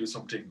level, we do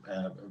something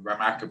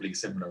remarkably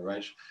similar,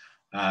 right?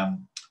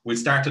 We'll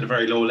start at a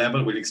very low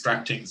level. We'll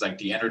extract things like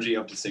the energy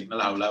of the signal,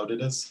 how loud it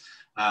is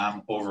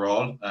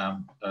overall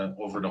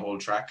over the whole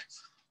track.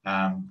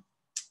 And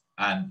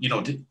you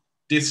know,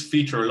 this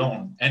feature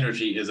alone,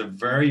 energy, is a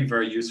very,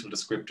 very useful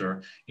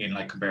descriptor in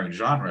like comparing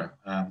genre.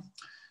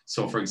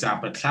 So for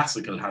example,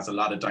 classical has a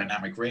lot of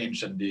dynamic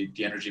range, and the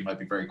energy might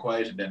be very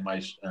quiet and then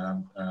might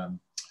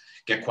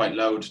get quite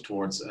loud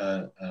towards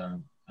the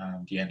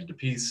end of the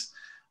piece.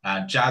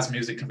 Jazz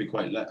music can be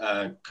quiet,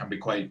 or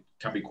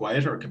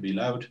it can be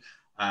loud.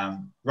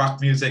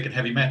 Rock music and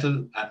heavy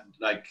metal and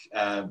like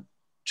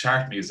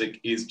chart music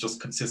is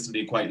just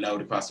consistently quite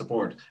loud across the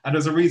board. And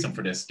there's a reason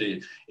for this.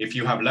 If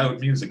you have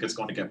loud music, it's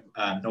going to get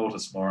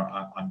noticed more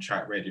on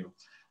chart radio.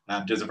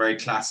 There's a very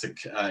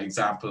classic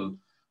example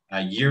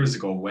years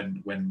ago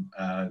when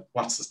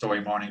What's the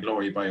Story, Morning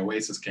Glory by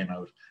Oasis came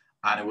out.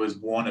 And it was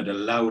one of the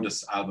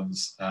loudest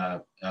albums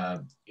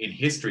in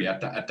history at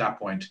that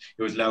point.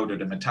 It was louder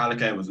than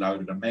Metallica, it was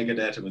louder than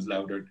Megadeth,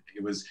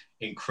 it was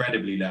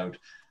incredibly loud.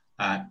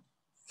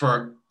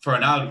 For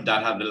an album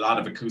that had a lot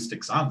of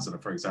acoustic songs in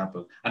it, for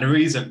example. And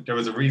there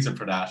was a reason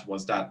for that,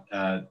 was that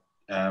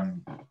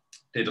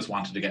they just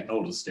wanted to get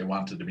noticed. They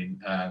wanted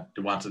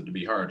to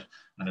be heard.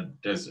 And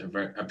there's a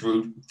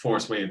brute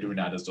force way of doing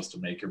that is just to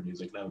make your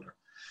music louder.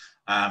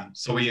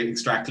 So we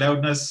extract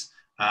loudness.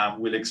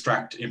 We'll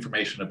extract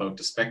information about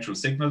the spectral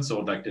signal, so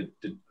like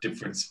the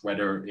difference,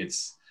 whether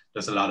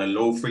there's a lot of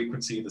low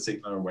frequency in the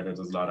signal or whether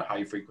there's a lot of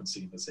high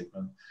frequency in the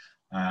signal.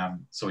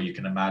 So you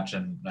can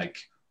imagine like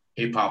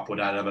hip hop would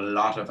have a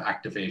lot of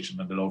activation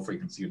on the low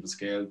frequency of the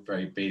scale,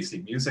 very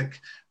bassy music,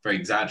 very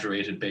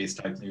exaggerated bass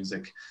type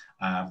music.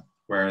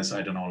 Whereas,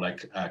 I don't know,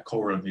 like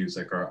choral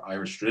music or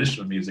Irish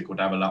traditional music would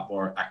have a lot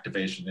more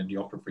activation in the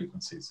upper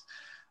frequencies.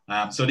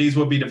 So these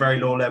would be the very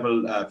low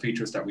level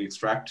features that we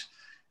extract.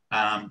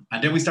 And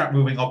then we start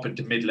moving up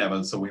into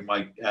mid-level. So we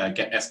might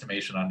get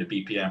estimation on the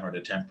BPM or the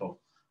tempo.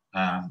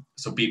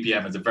 So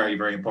BPM is a very,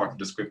 very important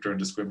descriptor in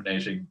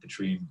discriminating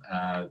between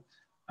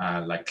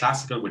like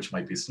classical, which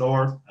might be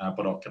slower,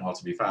 but it can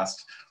also be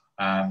fast,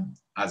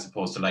 as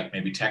opposed to like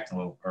maybe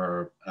techno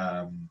or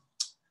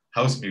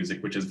house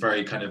music, which is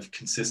very kind of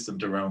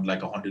consistent around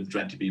like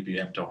 120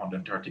 BPM to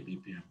 130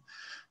 BPM.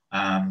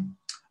 And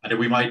then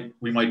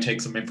we might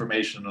take some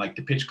information like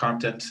the pitch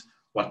content,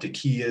 what the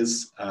key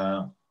is,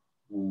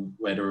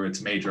 whether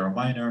it's major or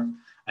minor,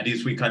 And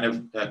these we kind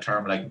of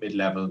term like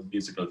mid-level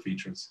musical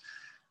features.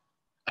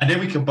 And then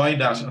we combine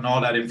that and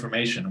all that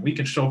information. We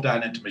can shove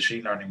that into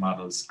machine learning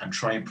models and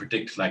try and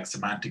predict like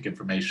semantic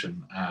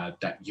information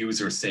that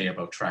users say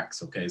about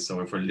tracks. Okay,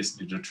 so if we're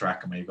listening to a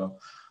track and we go,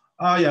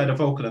 oh yeah, the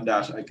vocal in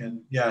that,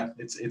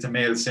 it's a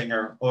male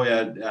singer. Oh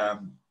yeah,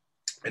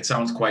 it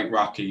sounds quite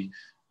rocky.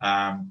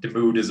 The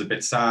mood is a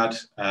bit sad,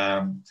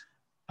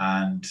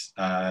 and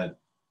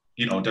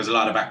you know, there's a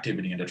lot of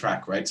activity in the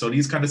track, right? So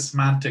these kind of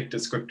semantic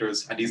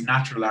descriptors and these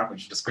natural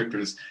language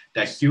descriptors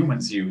that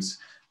humans use,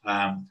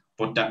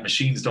 but that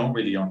machines don't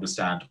really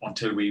understand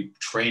until we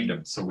train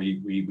them. So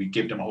we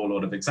give them a whole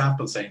load of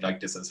examples saying like,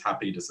 this is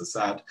happy, this is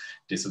sad,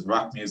 this is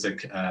rock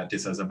music,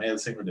 this is a male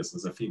singer, this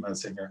is a female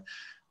singer.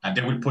 And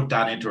then we put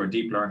that into our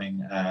deep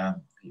learning,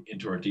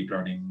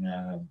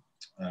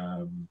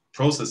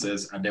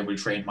 processes, and then we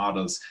train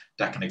models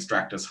that can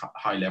extract us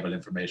high level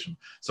information.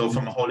 So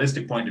from a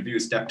holistic point of view,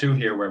 step 2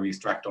 here, where we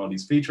extract all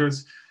these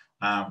features,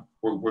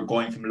 we're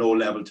going from low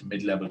level to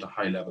mid level to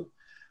high level.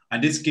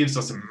 And this gives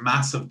us a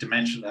massive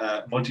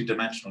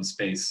multi-dimensional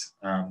space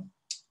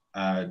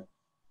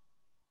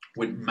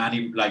with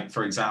many, like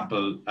for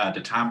example,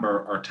 the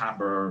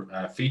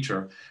timbre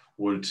feature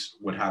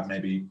would have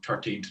maybe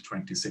 13 to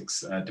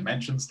 26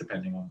 dimensions,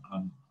 depending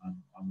on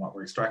what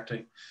we're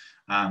extracting.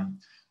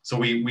 So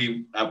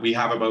we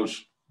have about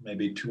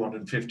maybe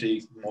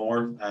 250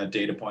 more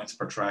data points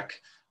per track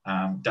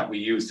that we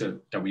use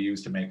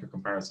to make our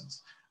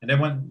comparisons. And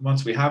then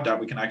once we have that,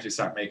 we can actually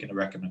start making the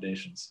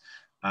recommendations.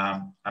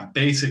 And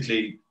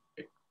basically,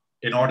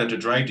 in order to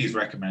drive these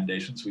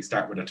recommendations, we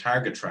start with a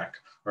target track,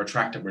 or a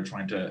track that we're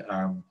trying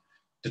to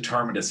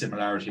determine the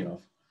similarity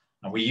of.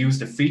 And we use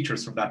the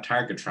features from that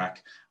target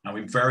track, and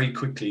we very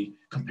quickly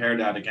compare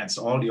that against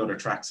all the other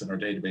tracks in our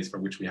database for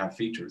which we have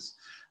features.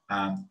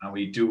 And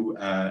we do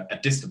a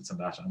distance on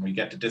that, and we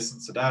get the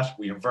distance of that,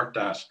 we invert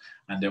that,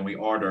 and then we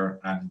order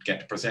and get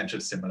the percentage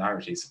of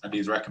similarities. And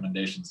these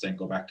recommendations then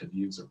go back to the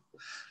user.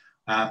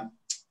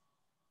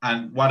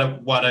 And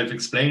what I've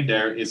explained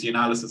there is the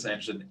analysis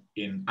engine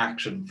in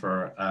action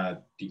for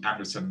the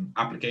Anderson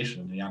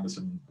application, the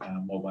Anderson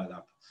mobile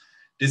app.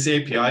 This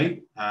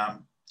API.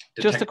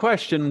 Just a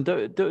question,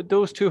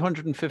 those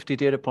 250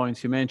 data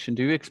points you mentioned,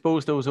 do you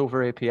expose those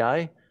over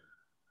API?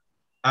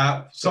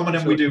 Some of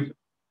them we do.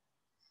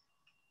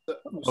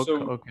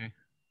 Okay.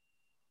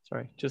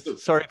 Sorry,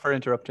 sorry for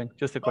interrupting.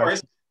 Just a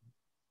question.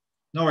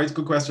 No worries,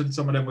 good question.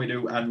 Some of them we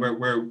do,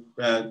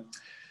 and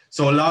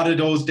so a lot of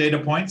those data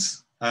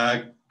points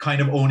kind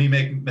of only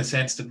make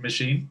sense to the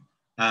machine.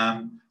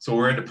 So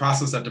we're in the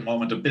process at the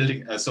moment of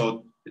building.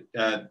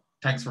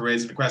 Thanks for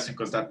raising the question,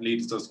 because that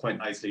leads us quite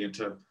nicely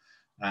into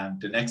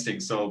the next thing.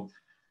 So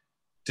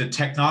the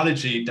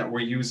technology that we're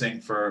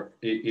using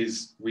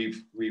is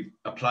we've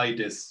applied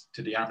this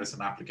to the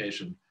Anderson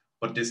application,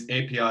 but this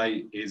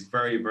API is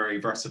very, very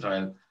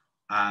versatile,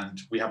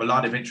 and we have a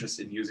lot of interest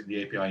in using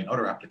the API in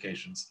other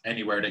applications,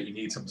 anywhere that you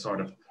need some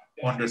sort of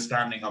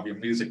understanding of your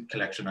music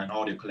collection and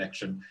audio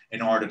collection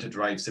in order to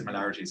drive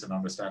similarities and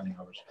understanding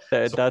of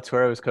it. That's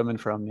where I was coming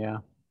from, yeah.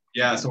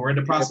 Yeah, so we're in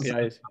the process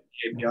of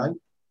the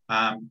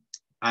API,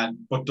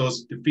 but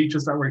the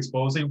features that we're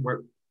exposing,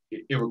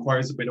 it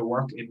requires a bit of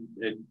work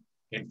in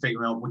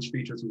figuring out which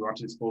features we want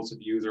to expose to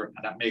the user,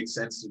 and that makes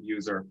sense to the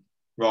user,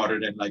 rather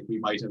than like we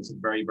might have some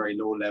very, very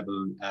low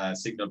level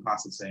signal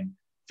processing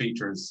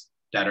features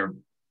that are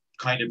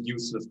kind of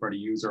useless for the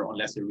user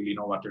unless they really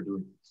know what they're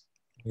doing.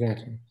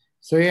 Exactly.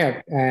 So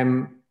yeah,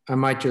 I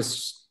might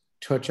just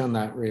touch on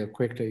that real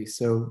quickly.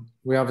 So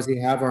we obviously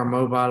have our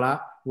mobile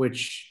app,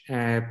 which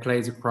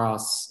plays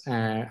across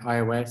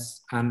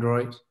iOS,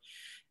 Android.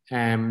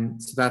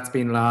 So that's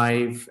been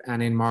live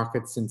and in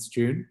market since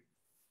June.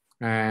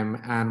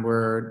 And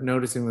we're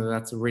noticing that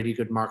that's a really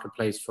good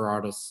marketplace for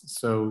artists.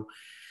 So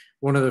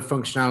one of the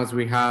functionalities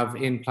we have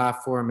in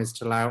platform is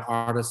to allow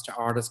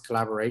artist-to-artist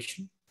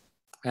collaboration.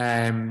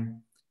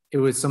 It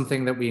was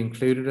something that we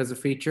included as a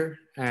feature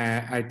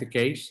out the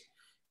gate,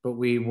 but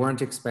we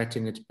weren't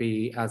expecting it to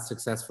be as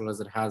successful as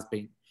it has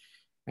been.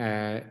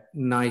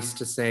 Nice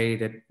to say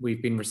that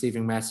we've been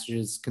receiving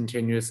messages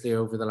continuously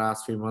over the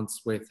last few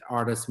months with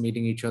artists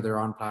meeting each other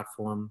on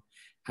platform,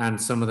 and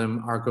some of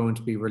them are going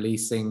to be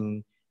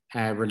releasing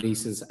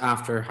releases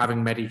after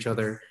having met each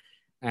other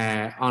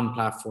on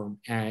platform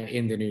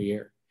in the new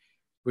year.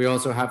 We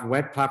also have a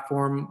web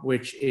platform,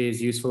 which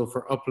is useful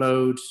for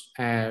upload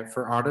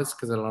for artists,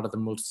 because a lot of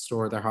them will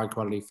store their high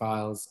quality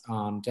files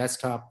on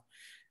desktop,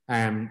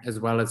 as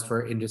well as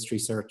for industry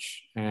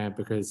search,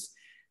 because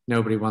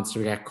nobody wants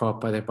to get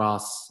caught by their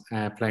boss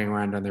playing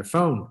around on their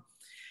phone.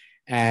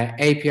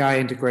 API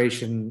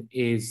integration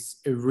is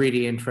a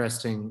really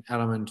interesting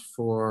element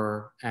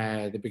for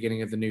the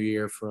beginning of the new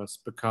year for us,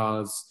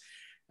 because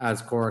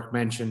as Cormac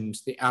mentioned,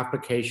 the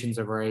applications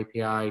of our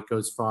API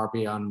goes far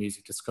beyond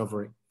music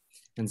discovery.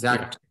 And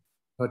Zach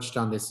touched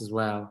on this as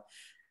well.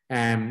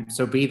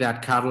 So be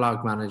that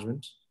catalog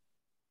management,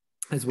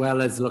 as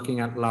well as looking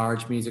at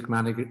large music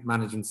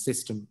management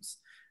systems,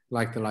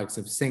 like the likes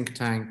of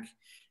SyncTank,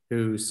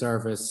 who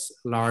service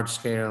large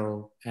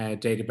scale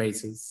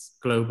databases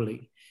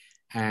globally.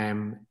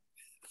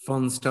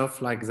 fun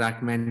stuff like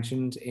Zach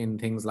mentioned in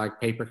things like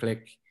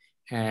pay-per-click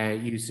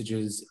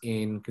usages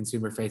in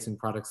consumer-facing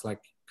products like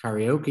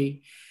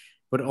karaoke,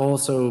 but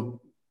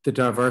also the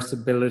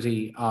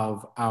diversability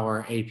of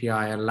our API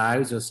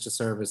allows us to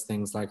service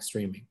things like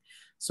streaming,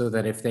 so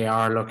that if they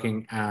are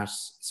looking at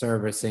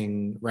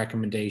servicing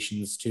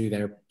recommendations to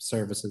their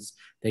services,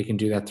 they can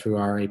do that through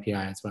our API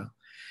as well.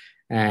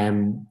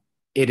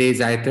 It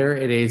is out there,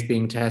 it is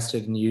being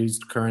tested and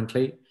used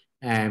currently,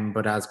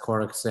 but as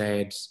Corach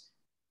said,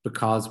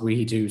 because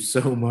we do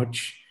so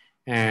much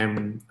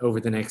over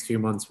the next few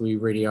months, we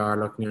really are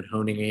looking at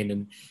honing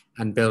in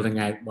and building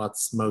out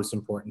what's most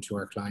important to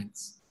our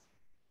clients.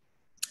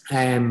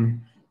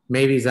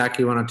 Maybe Zach,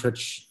 you want to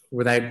touch,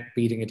 without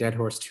beating a dead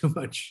horse too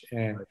much.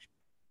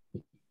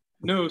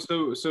 No,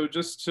 so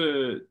just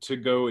to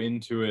go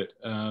into it,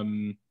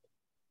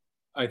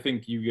 I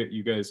think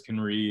you guys can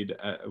read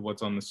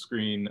what's on the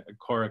screen.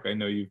 Corach, I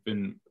know you've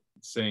been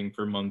saying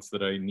for months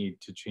that I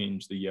need to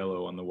change the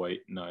yellow on the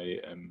white, and I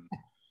am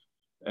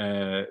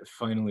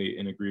finally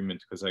in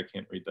agreement because I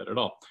can't read that at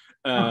all.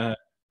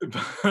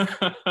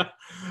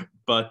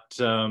 But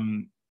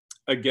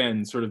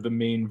again, sort of the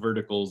main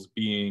verticals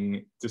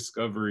being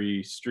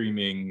discovery,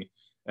 streaming,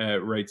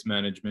 rights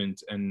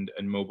management, and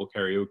mobile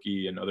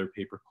karaoke and other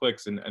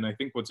pay-per-clicks. And I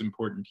think what's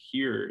important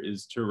here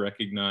is to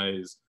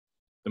recognize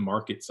the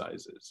market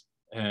sizes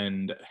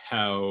and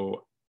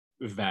how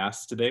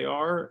vast they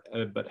are,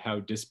 but how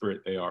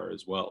disparate they are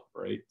as well,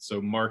 right?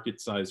 So market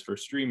size for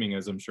streaming,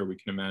 as I'm sure we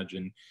can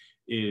imagine,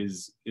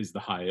 is the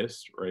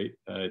highest, right?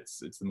 It's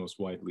the most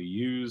widely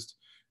used.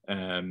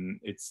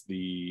 It's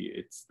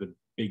the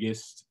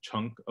biggest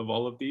chunk of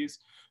all of these.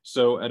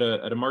 So at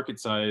a market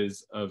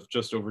size of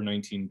just over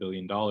 $19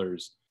 billion,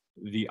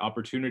 the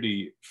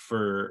opportunity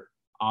for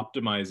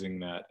optimizing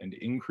that and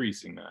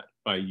increasing that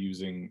by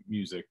using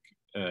music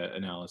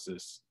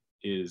analysis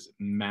is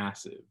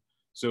massive.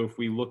 So if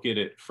we look at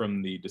it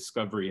from the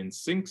discovery and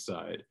sync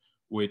side,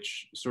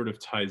 which sort of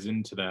ties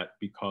into that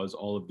because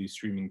all of these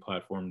streaming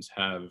platforms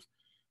have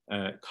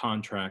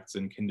contracts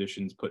and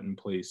conditions put in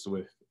place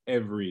with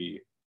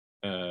every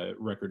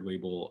record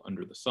label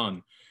under the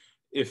sun.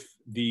 If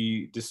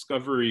the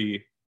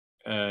discovery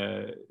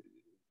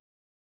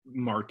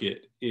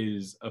market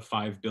is a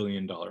 $5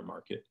 billion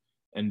market,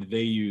 and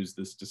they use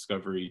this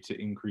discovery to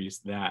increase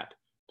that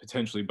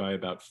potentially by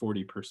about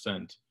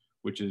 40%,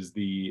 which is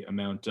the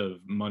amount of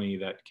money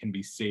that can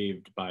be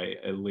saved by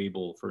a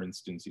label, for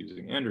instance,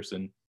 using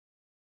Anderson.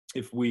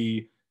 If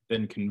we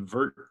then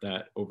convert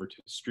that over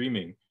to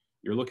streaming,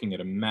 you're looking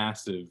at a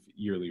massive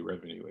yearly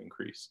revenue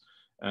increase.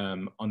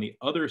 On the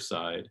other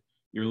side,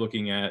 you're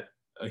looking at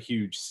a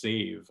huge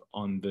save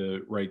on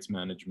the rights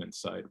management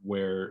side,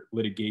 where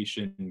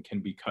litigation can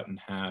be cut in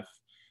half,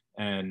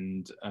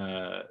 and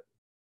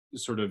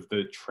sort of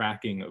the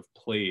tracking of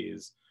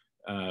plays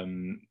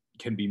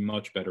can be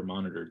much better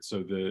monitored.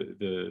 So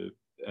the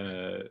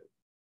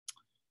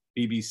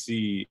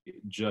BBC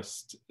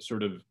just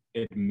sort of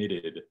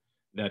admitted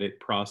that it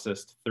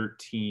processed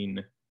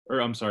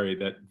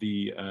that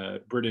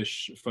the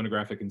British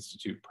Phonographic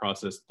Institute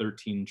processed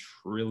 13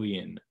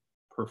 trillion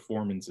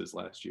performances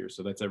last year.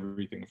 So that's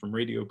everything from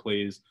radio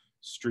plays,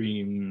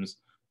 streams,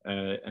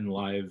 and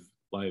live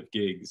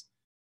gigs,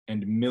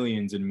 and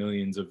millions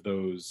of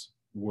those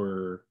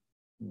were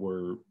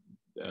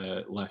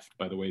left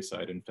by the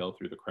wayside and fell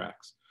through the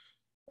cracks.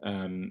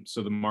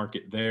 So the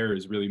market there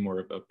is really more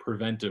of a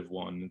preventive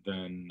one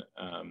than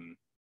an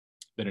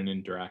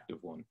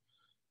interactive one.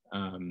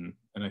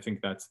 And I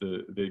think that's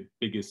the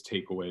biggest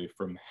takeaway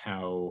from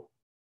how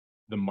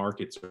the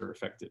markets are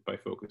affected by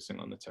focusing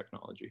on the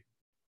technology.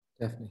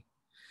 Definitely.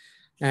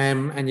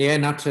 And yeah,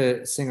 not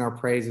to sing our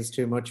praises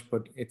too much,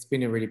 but it's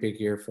been a really big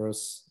year for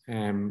us,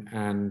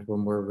 and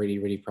one we're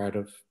really proud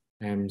of.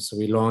 So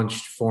we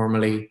launched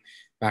formally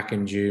back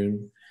in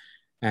June,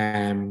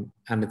 and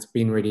it's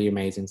been really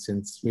amazing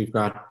since. We've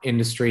got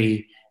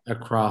industry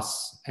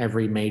across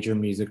every major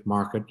music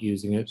market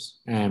using it,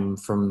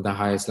 from the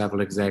highest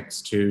level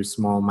execs to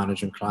small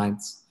managing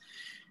clients.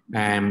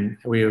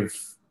 We have,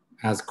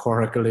 as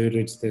Corach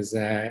alluded, there's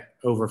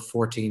over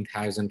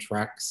 14,000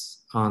 tracks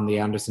on the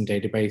Anderson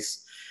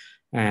database,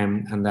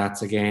 and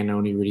that's again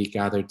only really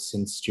gathered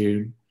since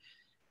June.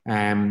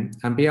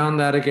 And beyond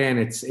that, again,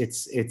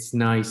 it's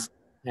nice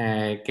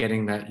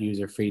getting that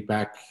user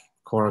feedback.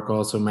 Corach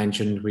also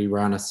mentioned we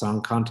ran a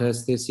song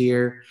contest this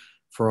year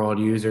for all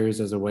users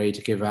as a way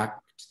to give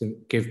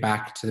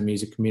back to the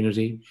music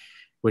community,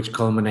 which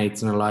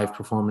culminates in a live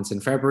performance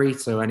in February.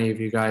 So any of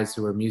you guys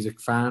who are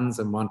music fans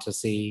and want to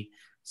see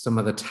some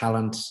of the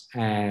talent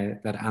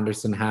that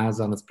Anderson has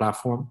on its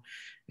platform,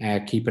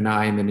 keep an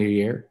eye in the new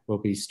year. We'll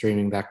be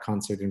streaming that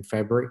concert in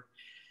February.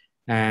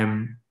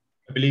 I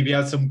believe you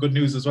had some good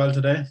news as well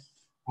today.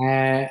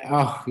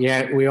 Oh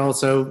yeah, we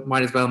also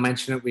might as well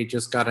mention it. We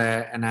just got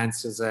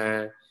announced as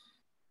a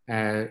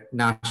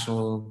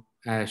national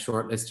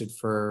shortlisted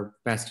for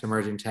Best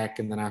Emerging Tech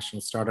in the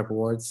National Startup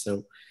Awards.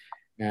 So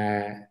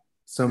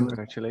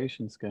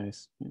congratulations,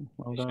 guys.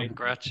 Well done.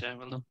 Congrats, yeah,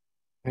 well done.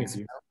 Thanks.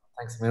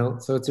 Thanks, Emil.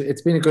 So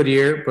it's been a good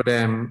year, but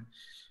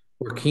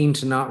we're keen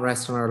to not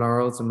rest on our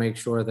laurels and make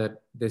sure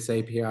that this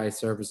API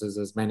services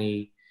as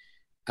many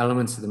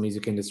elements of the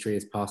music industry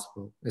as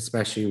possible,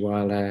 especially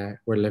while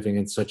we're living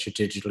in such a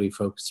digitally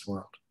focused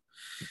world.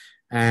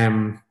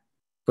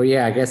 But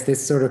yeah, I guess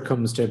this sort of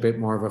comes to a bit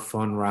more of a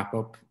fun wrap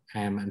up,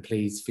 and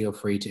please feel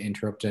free to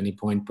interrupt at any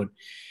point. But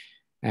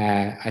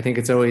I think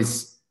it's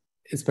always,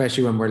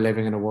 especially when we're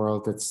living in a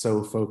world that's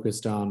so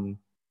focused on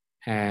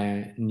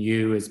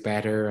new is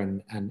better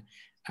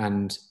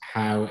and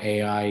how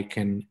AI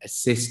can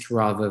assist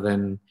rather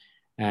than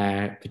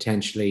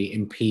potentially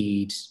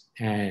impede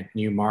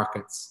new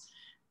markets.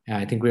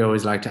 I think we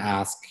always like to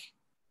ask,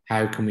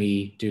 how can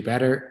we do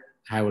better?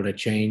 How will it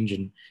change?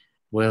 And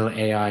will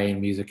AI in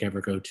music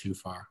ever go too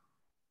far?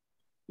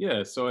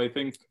 Yeah, so I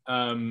think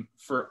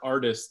for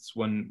artists,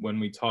 when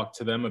we talk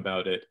to them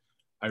about it,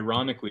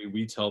 ironically,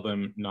 we tell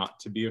them not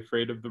to be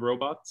afraid of the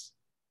robots,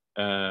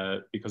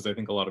 because I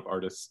think a lot of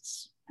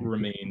artists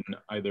remain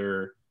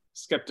either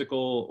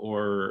skeptical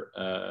or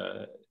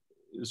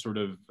sort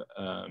of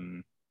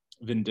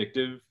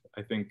vindictive.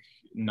 I think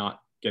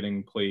not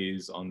getting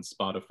plays on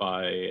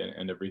Spotify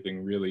and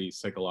everything really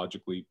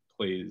psychologically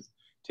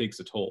takes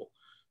a toll.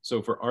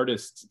 So for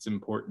artists, it's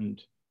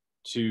important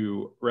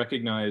to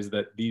recognize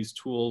that these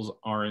tools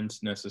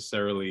aren't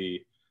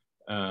necessarily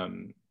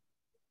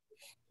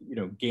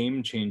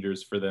game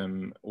changers for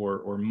them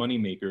or money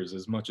makers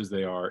as much as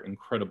they are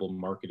incredible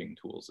marketing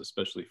tools,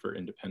 especially for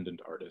independent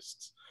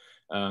artists.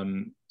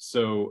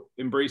 So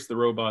embrace the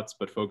robots,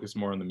 but focus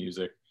more on the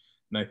music.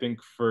 And I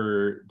think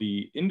for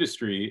the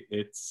industry,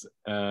 it's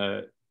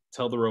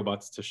tell the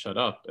robots to shut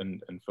up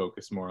and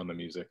focus more on the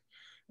music.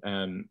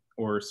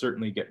 Or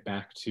certainly get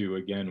back to,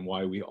 again,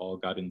 why we all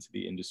got into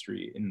the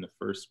industry in the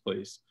first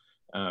place,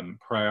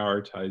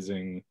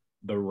 prioritizing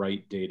the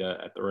right data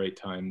at the right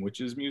time, which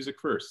is music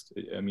first.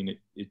 I mean,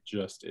 it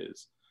just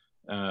is.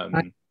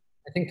 I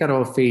think that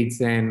all feeds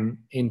then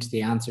into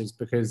the answers,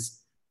 because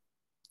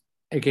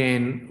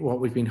again, what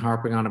we've been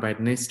harping on about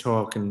in this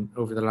talk and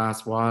over the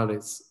last while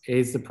is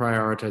the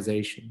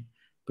prioritization,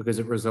 because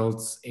it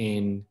results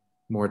in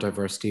more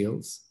diverse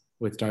deals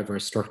with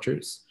diverse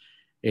structures.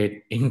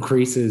 It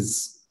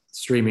increases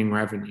streaming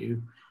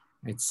revenue.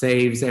 It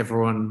saves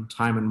everyone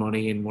time and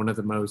money in one of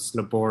the most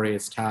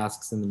laborious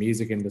tasks in the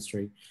music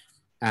industry,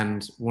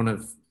 and one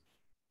of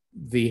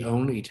the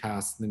only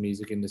tasks in the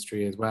music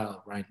industry as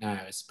well right now,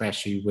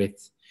 especially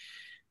with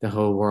the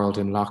whole world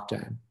in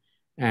lockdown.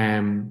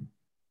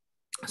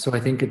 So I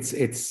think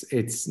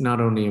it's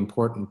not only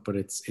important, but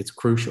it's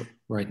crucial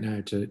right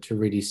now to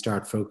really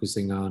start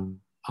focusing on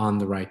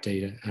the right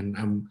data,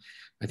 and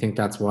I think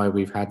that's why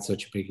we've had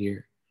such a big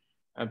year.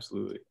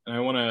 Absolutely. And I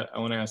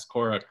want to ask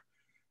Korach,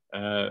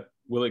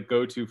 will it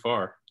go too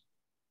far?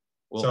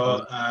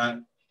 Well,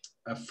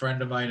 a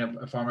friend of mine,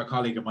 a former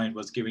colleague of mine,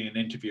 was giving an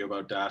interview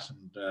about that,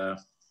 and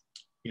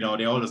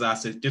they always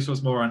ask it. This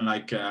was more on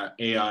like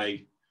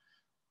AI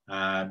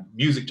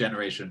music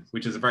generation,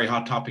 which is a very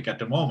hot topic at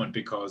the moment,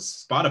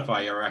 because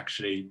Spotify are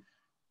actually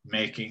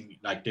making,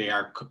 like, they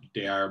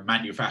are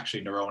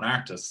manufacturing their own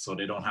artists, so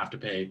they don't have to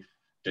pay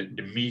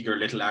the meager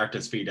little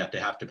artist fee that they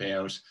have to pay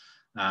out.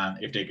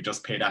 If they could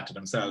just pay that to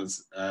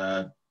themselves,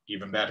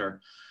 even better.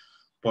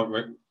 But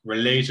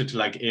related to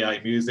like AI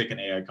music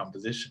and AI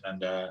composition,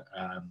 and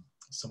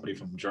somebody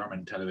from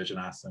German television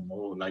asked them,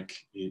 "Oh, like,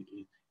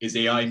 is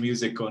AI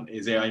music going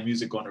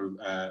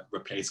to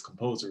replace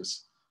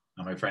composers?"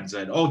 And my friend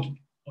said, "Oh,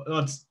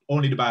 it's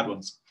only the bad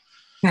ones,"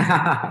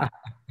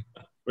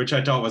 which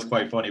I thought was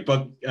quite funny.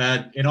 But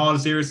in all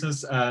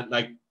seriousness,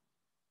 like,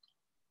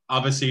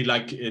 obviously,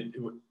 like,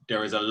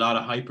 there is a lot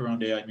of hype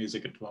around AI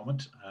music at the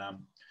moment.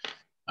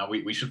 And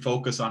we should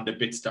focus on the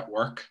bits that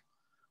work,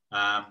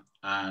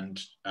 and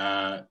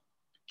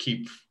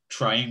keep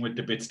trying with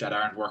the bits that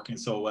aren't working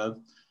so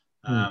well.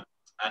 And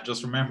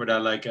just remember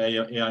that, like,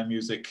 AI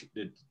music,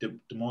 the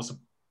most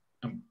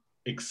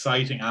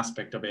exciting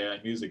aspect of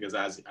AI music is,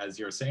 as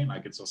you're saying,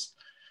 like, it's just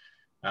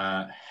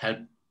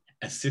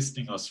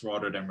assisting us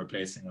rather than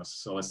replacing us.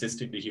 So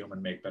assisting the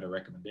human make better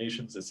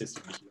recommendations,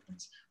 assisting the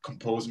humans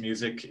compose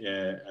music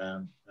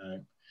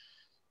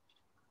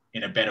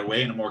in a better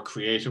way, in a more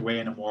creative way,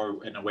 in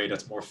a way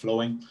that's more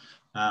flowing,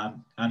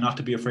 and not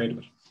to be afraid of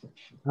it.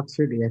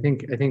 Absolutely. I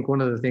think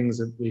one of the things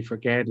that we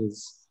forget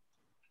is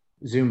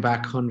zoom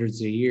back hundreds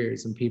of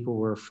years, and people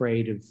were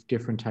afraid of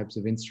different types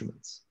of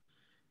instruments.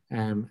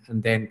 And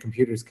then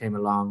computers came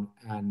along,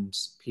 and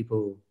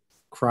people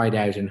cried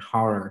out in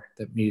horror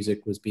that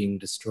music was being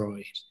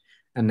destroyed.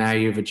 And now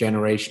you have a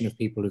generation of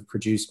people who've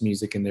produced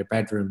music in their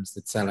bedrooms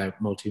that sell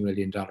out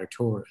multi-million-dollar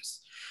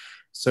tours.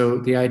 So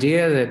the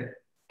idea that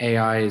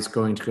AI is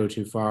going to go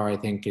too far, I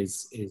think,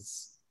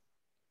 is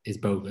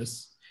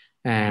bogus.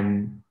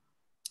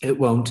 It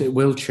won't. It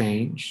will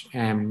change.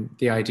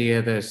 The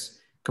idea that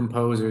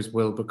composers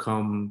will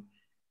become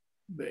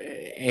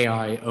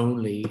AI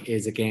only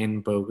is,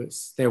 again,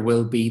 bogus. There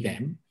will be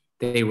them.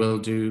 They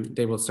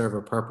will serve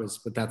a purpose,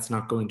 but that's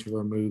not going to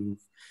remove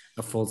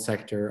a full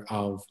sector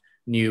of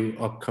new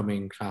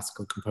upcoming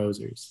classical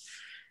composers.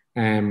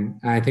 And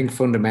I think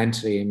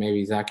fundamentally, and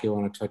maybe Zach, you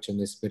want to touch on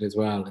this bit as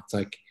well, it's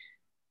like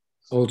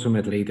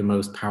ultimately the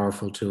most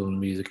powerful tool in the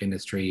music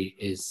industry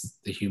is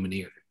the human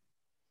ear.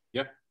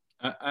 Yeah,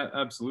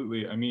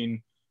 absolutely. I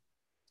mean,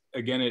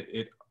 again,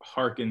 it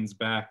harkens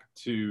back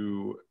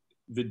to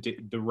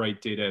the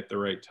right data at the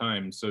right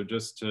time. So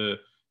just to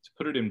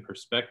put it in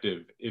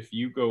perspective, if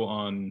you go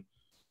on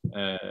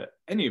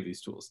any of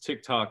these tools,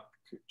 TikTok,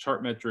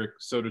 Chartmetric,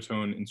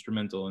 Sodatone,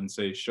 Instrumental, and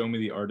say, show me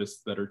the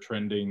artists that are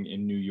trending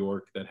in New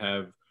York that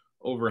have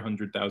over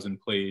 100,000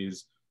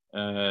 plays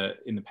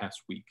in the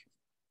past week.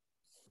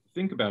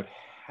 Think about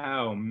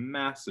how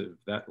massive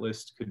that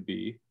list could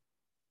be.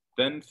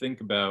 Then think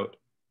about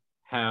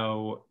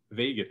how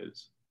vague it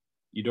is.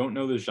 You don't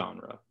know the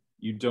genre.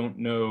 You don't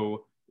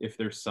know if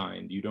they're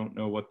signed. You don't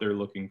know what they're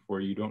looking for.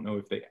 You don't know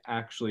if they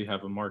actually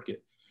have a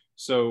market.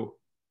 So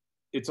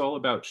it's all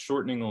about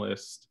shortening a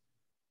list,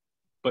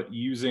 but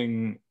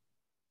using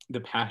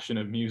the passion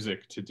of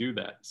music to do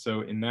that.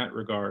 So in that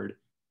regard,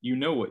 you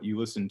know what you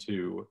listen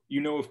to.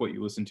 You know if what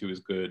you listen to is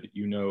good.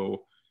 You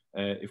know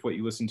if what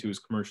you listen to is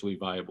commercially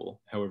viable,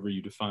 however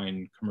you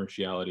define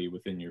commerciality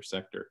within your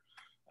sector.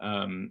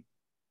 And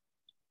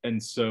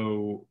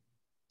so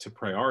to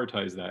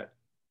prioritize that,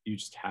 you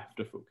just have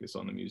to focus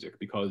on the music,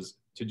 because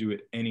to do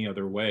it any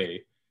other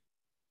way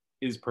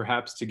is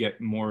perhaps to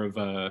get more of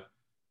a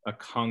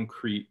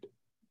concrete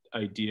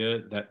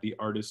idea that the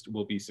artist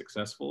will be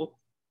successful.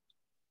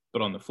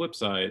 But on the flip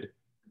side,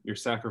 you're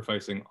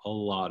sacrificing a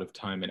lot of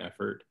time and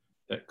effort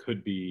that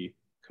could be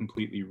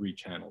completely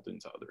rechanneled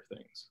into other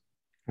things.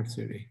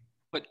 Absolutely.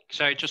 But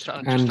sorry, just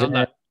on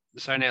that,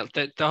 sorry, Neil,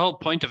 the whole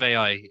point of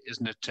AI,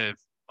 isn't it to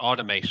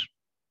automate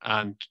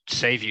and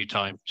save you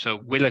time? So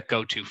will it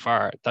go too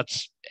far?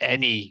 That's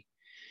any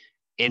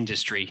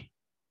industry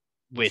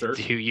with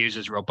who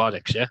uses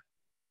robotics, yeah?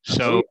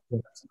 So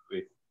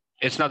absolutely.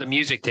 It's not a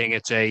music thing,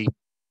 it's a,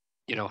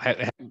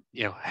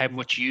 how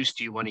much use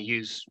do you want to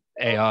use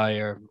AI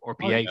or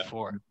BA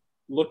for?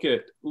 Look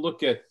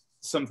at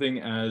something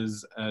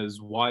as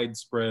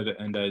widespread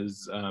and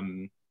as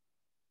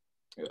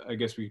I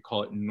guess we could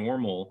call it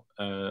normal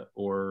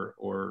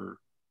or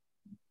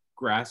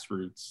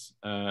grassroots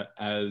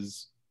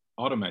as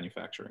auto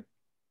manufacturing,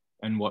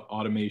 and what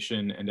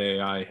automation and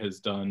AI has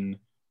done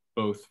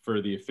both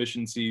for the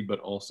efficiency but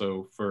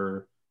also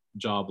for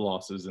job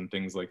losses and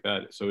things like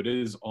that. So it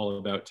is all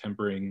about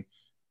tempering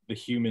the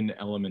human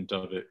element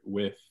of it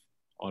with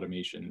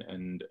automation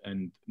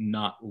and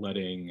not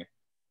letting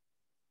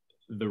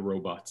the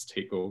robots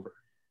take over,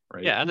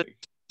 right? Yeah, and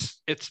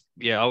it's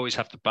always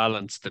have to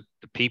balance the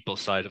people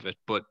side of it,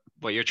 but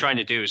what you're trying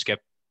to do is get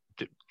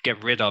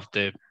rid of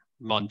the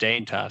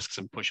mundane tasks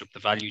and push up the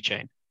value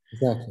chain.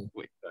 Exactly.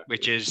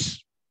 Which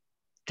is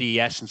the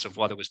essence of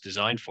what it was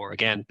designed for.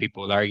 Again,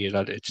 people will argue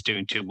that it's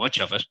doing too much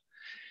of it,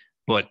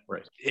 but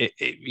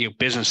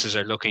businesses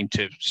are looking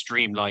to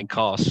streamline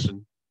costs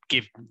and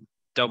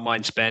don't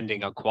mind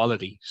spending on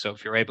quality. So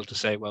if you're able to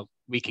say, well,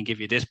 we can give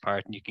you this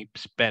part and you can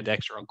spend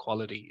extra on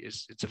quality,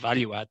 it's a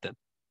value add then.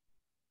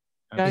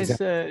 Guys,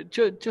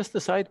 just a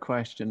side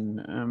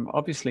question.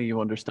 Obviously, you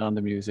understand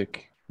the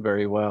music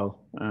very well,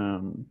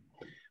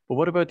 but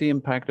what about the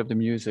impact of the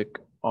music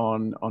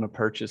on a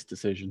purchase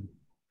decision?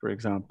 For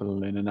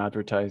example, in an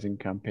advertising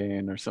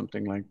campaign or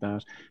something like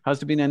that. Has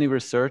there been any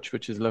research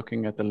which is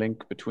looking at the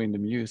link between the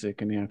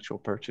music and the actual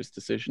purchase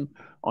decision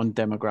on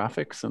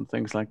demographics and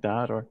things like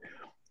that? Or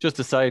just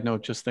a side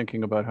note, just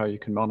thinking about how you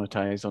can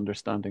monetize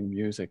understanding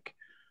music.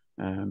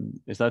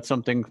 Is that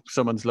something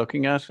someone's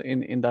looking at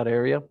in that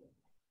area?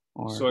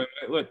 Or... So I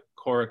might let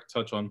Corrick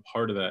touch on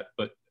part of that,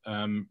 but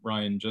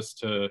Ryan, just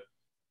to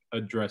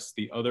address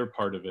the other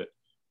part of it,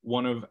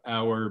 one of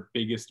our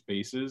biggest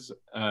bases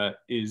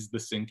is the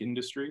sync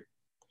industry.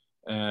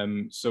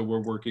 So we're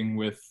working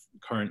with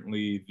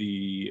currently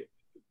the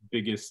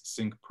biggest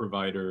sync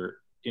provider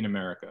in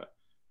America.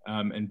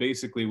 And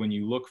basically when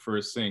you look for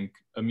a sync,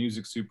 a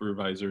music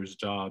supervisor's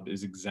job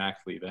is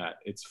exactly that.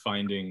 It's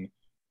finding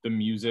the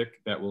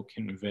music that will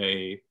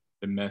convey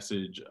the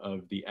message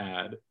of the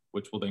ad,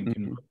 which will then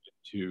convert it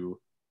to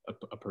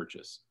a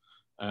purchase.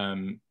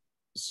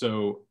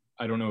 So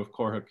I don't know if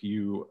Corrick,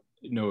 you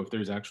know if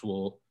there's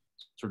actual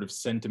sort of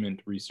sentiment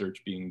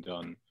research being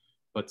done,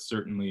 but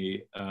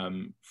certainly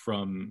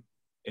from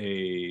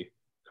a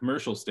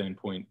commercial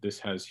standpoint, this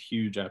has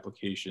huge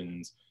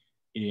applications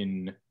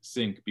in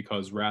sync,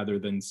 because rather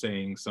than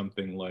saying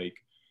something like,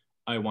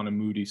 I want a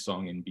Moody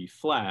song in B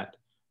flat,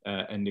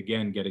 and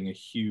again, getting a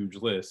huge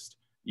list,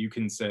 you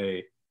can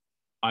say,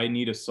 I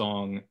need a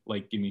song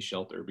like Gimme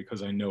Shelter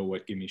because I know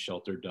what Gimme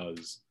Shelter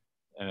does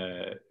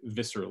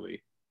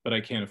viscerally, but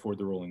I can't afford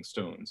the Rolling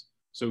Stones.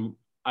 So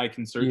I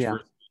can search for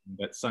something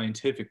that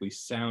scientifically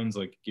sounds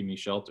like Gimme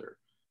Shelter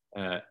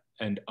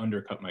and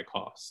undercut my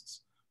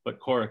costs. But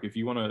Corrick, if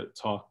you want to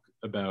talk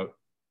about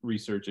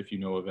research, if you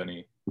know of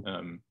any,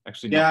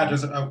 actually. Yeah,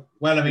 there's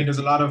well, I mean, there's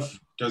a lot of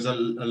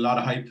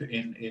hype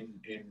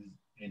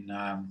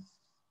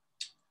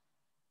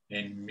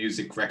in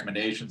music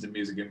recommendations and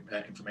music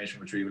information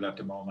retrieval at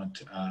the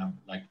moment,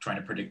 like trying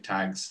to predict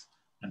tags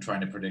and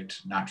trying to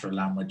predict natural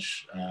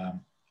language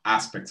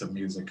aspects of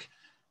music.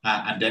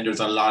 And then there's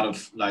a lot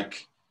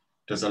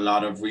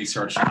of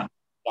research on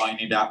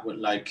combining that with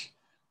like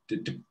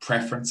the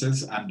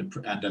preferences and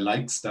the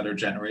likes that are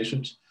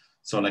generated.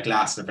 So like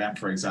Last.fm,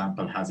 for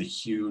example, has a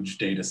huge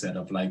data set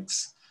of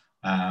likes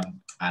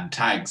and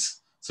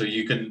tags. So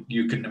you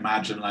can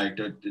imagine like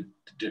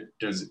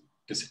there's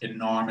this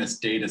enormous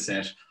data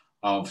set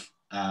of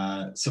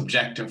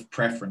subjective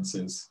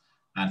preferences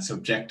and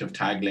subjective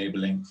tag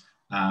labeling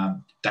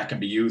that can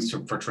be used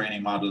for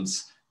training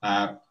models.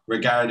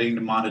 Regarding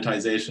the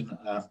monetization,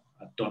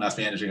 don't ask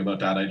me anything about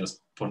that. I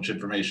just punch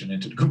information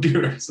into the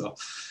computer. So.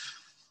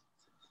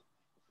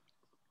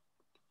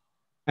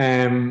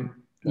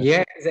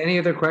 Yeah, is there any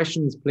other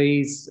questions,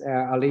 please?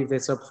 I'll leave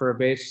this up for a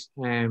bit.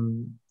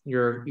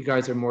 You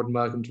guys are more than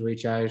welcome to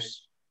reach out.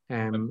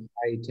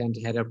 I tend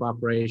to head up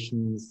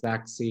operations,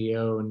 Zach,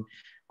 CEO, and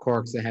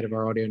Cork's the head of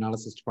our audio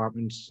analysis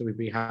department. So we'd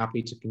be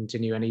happy to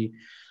continue any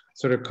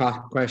sort of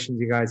questions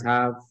you guys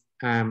have.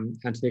 And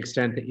to the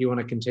extent that you want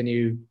to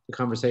continue the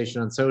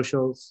conversation on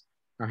socials,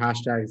 our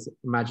hashtags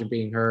Imagine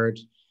Being Heard,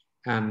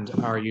 and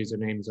our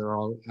usernames are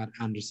all at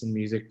Anderson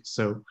Music.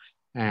 So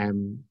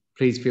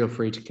please feel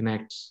free to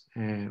connect.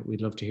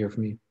 We'd love to hear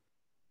from you.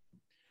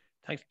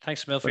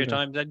 Thanks, Emil, for your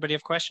time. Does anybody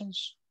have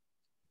questions?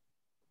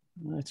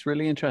 It's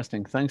really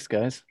interesting. Thanks,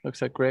 guys.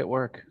 Looks like great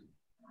work.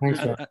 Thanks,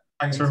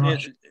 thanks very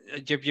much.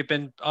 You've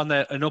been on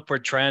an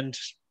upward trend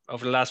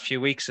over the last few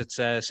weeks. It's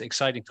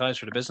exciting times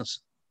for the business.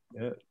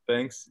 Yeah,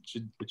 thanks.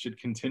 It should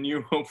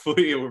continue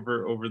hopefully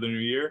over the new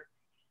year.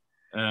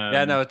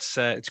 Yeah, no,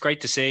 it's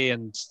great to see,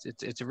 and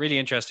it's a really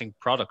interesting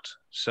product.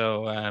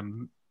 So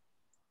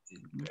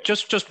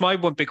just my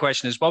one big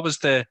question is, what was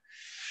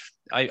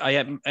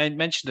I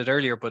mentioned it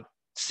earlier, but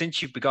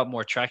since you've got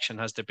more traction,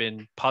 has there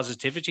been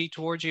positivity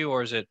towards you,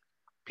 or is it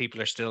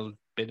people are still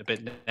been a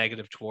bit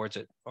negative towards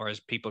it, or has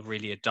people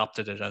really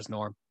adopted it as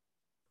norm?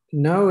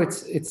 No,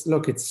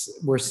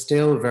 we're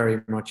still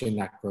very much in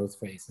that growth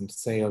phase, and to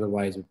say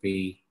otherwise would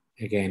be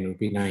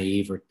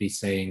naive, or be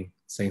saying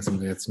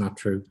something that's not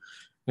true.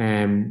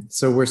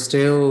 So we're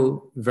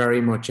still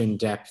very much in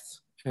depth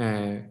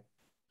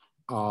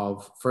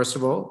of, first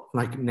of all,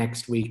 like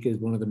next week is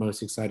one of the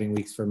most exciting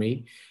weeks for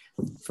me.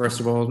 First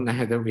of all,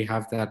 now that we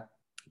have that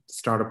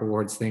Startup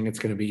Awards thing, it's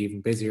going to be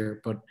even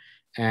busier, but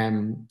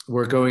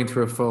we're going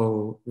through a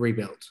full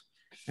rebuild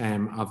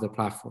of the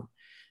platform.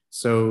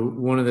 So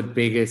one of the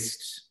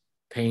biggest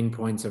pain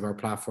points of our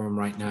platform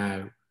right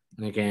now,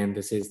 and again,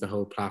 this is the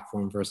whole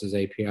platform versus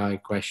API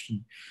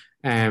question,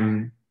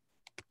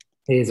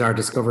 is our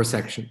Discover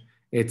section.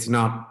 It's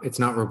not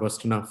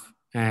robust enough,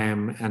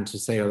 and to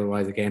say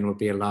otherwise again would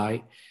be a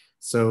lie.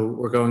 So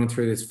we're going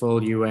through this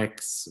full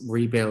UX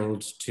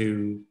rebuild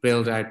to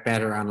build out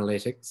better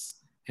analytics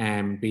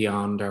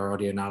beyond our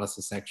audio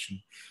analysis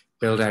section,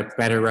 build out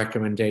better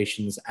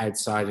recommendations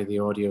outside of the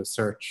audio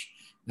search,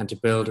 and to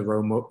build a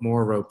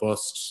more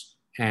robust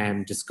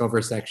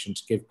Discover section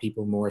to give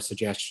people more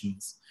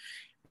suggestions.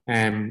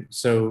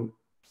 So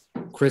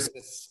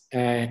Christmas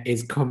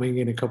is coming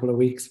in a couple of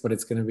weeks, but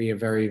it's going to be a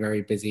very,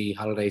 very busy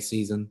holiday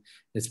season,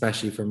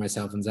 especially for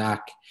myself and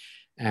Zach.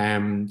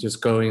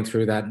 Just going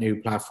through that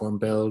new platform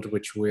build,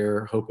 which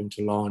we're hoping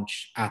to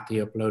launch at the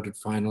Uploaded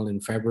Final in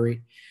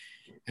February.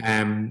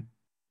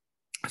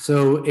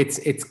 So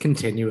it's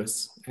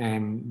continuous.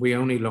 We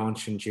only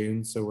launched in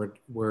June, so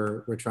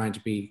we're trying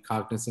to be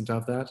cognizant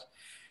of that.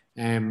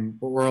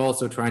 But we're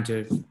also trying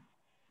to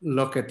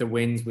look at the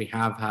wins we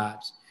have had.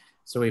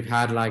 So we've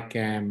had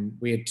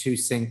we had 2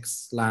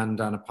 syncs land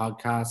on a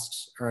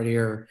podcast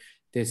earlier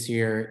this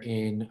year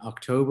in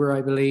October,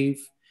 I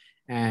believe.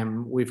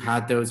 We've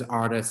had those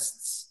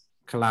artists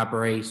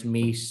collaborate,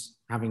 meet,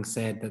 having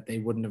said that they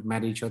wouldn't have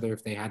met each other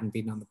if they hadn't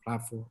been on the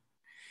platform.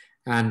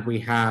 And we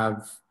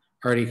have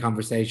early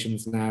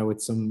conversations now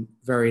with some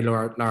very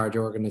large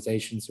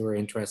organizations who are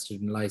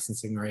interested in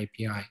licensing our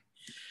API.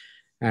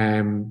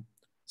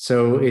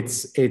 So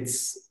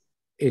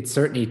it's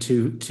certainly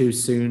too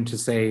soon to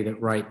say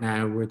that right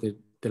now we're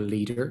the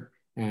leader,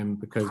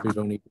 because we've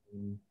only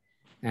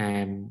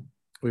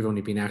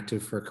been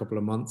active for a couple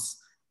of months.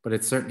 But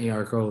it's certainly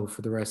our goal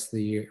for the rest of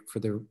the year, for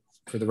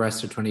the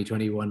rest of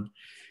 2021,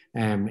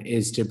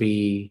 is to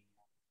be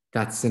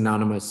that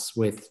synonymous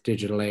with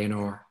digital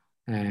A&R,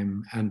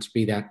 and to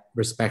be that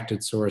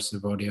respected source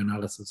of audio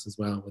analysis as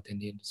well within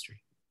the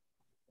industry.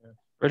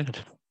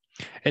 Brilliant.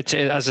 It's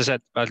as I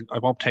said, I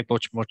won't take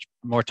much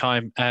more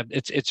time.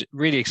 It's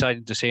really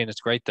exciting to see, and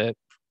it's great that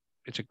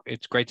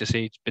it's great to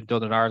see it's been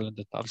done in Ireland.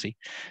 And obviously,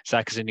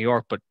 Zach is in New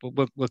York, but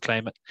we'll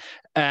claim it.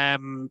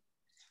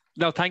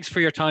 No, thanks for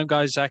your time,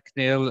 guys. Zach,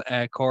 Neil,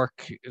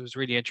 Cork. It was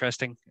really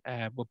interesting.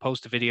 We'll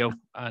post a video,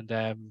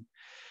 and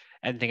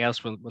anything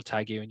else we'll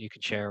tag you and you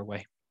can share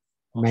away.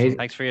 Amazing.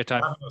 Thanks for your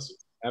time.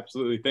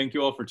 Absolutely. Thank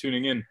you all for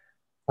tuning in.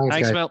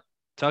 Thanks, Mel.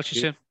 Talk to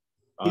you soon.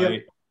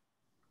 Bye.